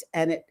exists.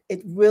 And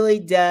it really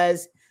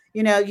does.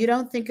 You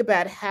don't think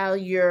about how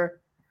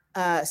your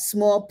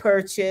small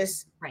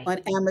purchase on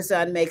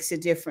Amazon makes a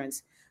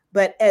difference.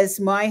 But as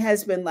my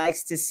husband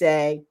likes to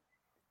say,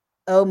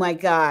 oh my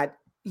God,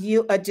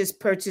 you are just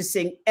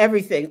purchasing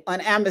everything on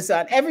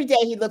Amazon. Every day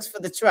he looks for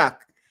the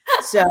truck.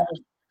 So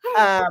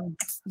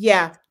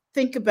yeah,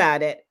 think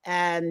about it,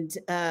 and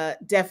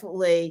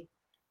definitely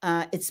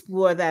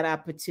explore that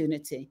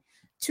opportunity.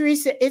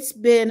 Teresa, it's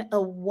been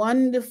a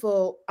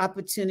wonderful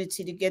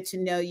opportunity to get to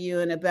know you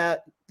and about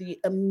the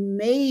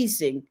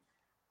amazing,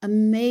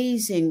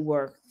 amazing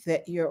work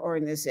that your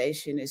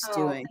organization is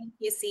doing. Thank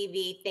you,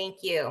 CV.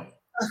 Thank you.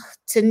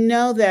 To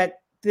know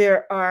that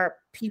there are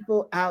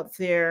people out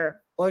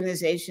there,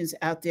 organizations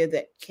out there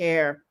that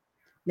care,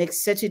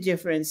 makes such a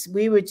difference.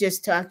 We were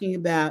just talking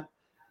about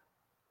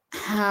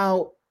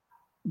how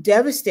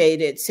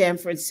devastated San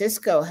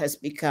Francisco has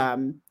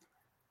become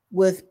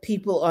with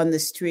people on the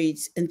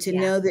streets, and to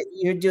know that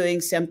you're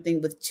doing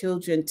something with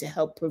children to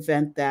help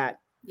prevent that.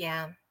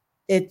 Yeah.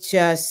 It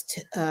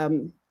just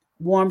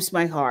warms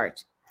my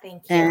heart.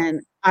 Thank you.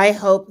 And I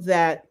hope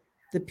that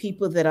the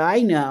people that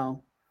I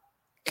know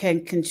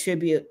can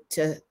contribute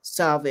to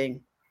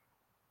solving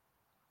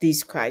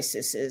these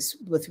crises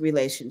with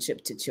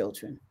relationship to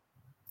children.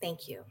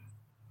 Thank you.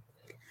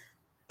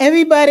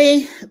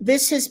 Everybody,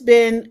 this has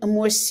been a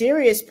more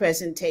serious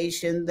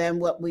presentation than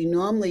what we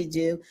normally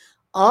do.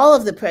 All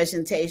of the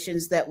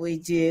presentations that we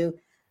do,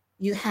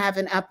 you have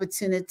an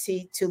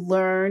opportunity to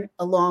learn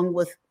along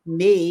with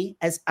me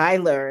as I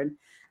learn,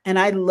 and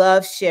I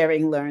love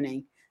sharing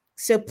learning.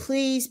 So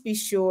please be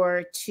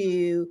sure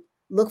to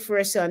look for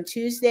us on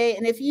Tuesday.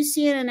 And if you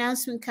see an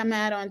announcement come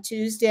out on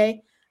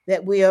Tuesday,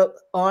 that we are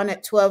on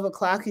at 12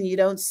 o'clock and you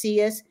don't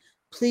see us,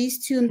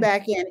 please tune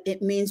back in.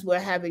 It means we're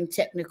having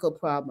technical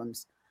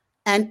problems.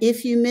 And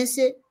if you miss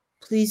it,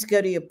 please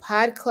go to your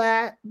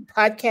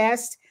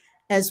podcast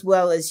as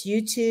well as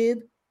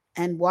YouTube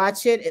and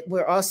watch it.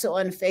 We're also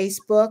on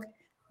Facebook.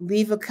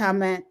 Leave a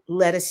comment.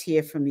 Let us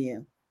hear from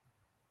you.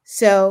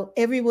 So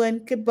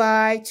everyone,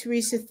 goodbye.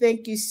 Teresa,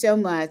 thank you so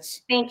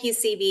much. Thank you,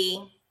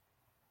 CB.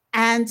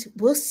 And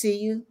we'll see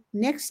you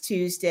next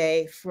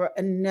Tuesday for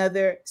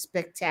another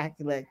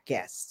spectacular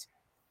guest.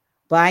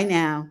 Bye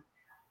now.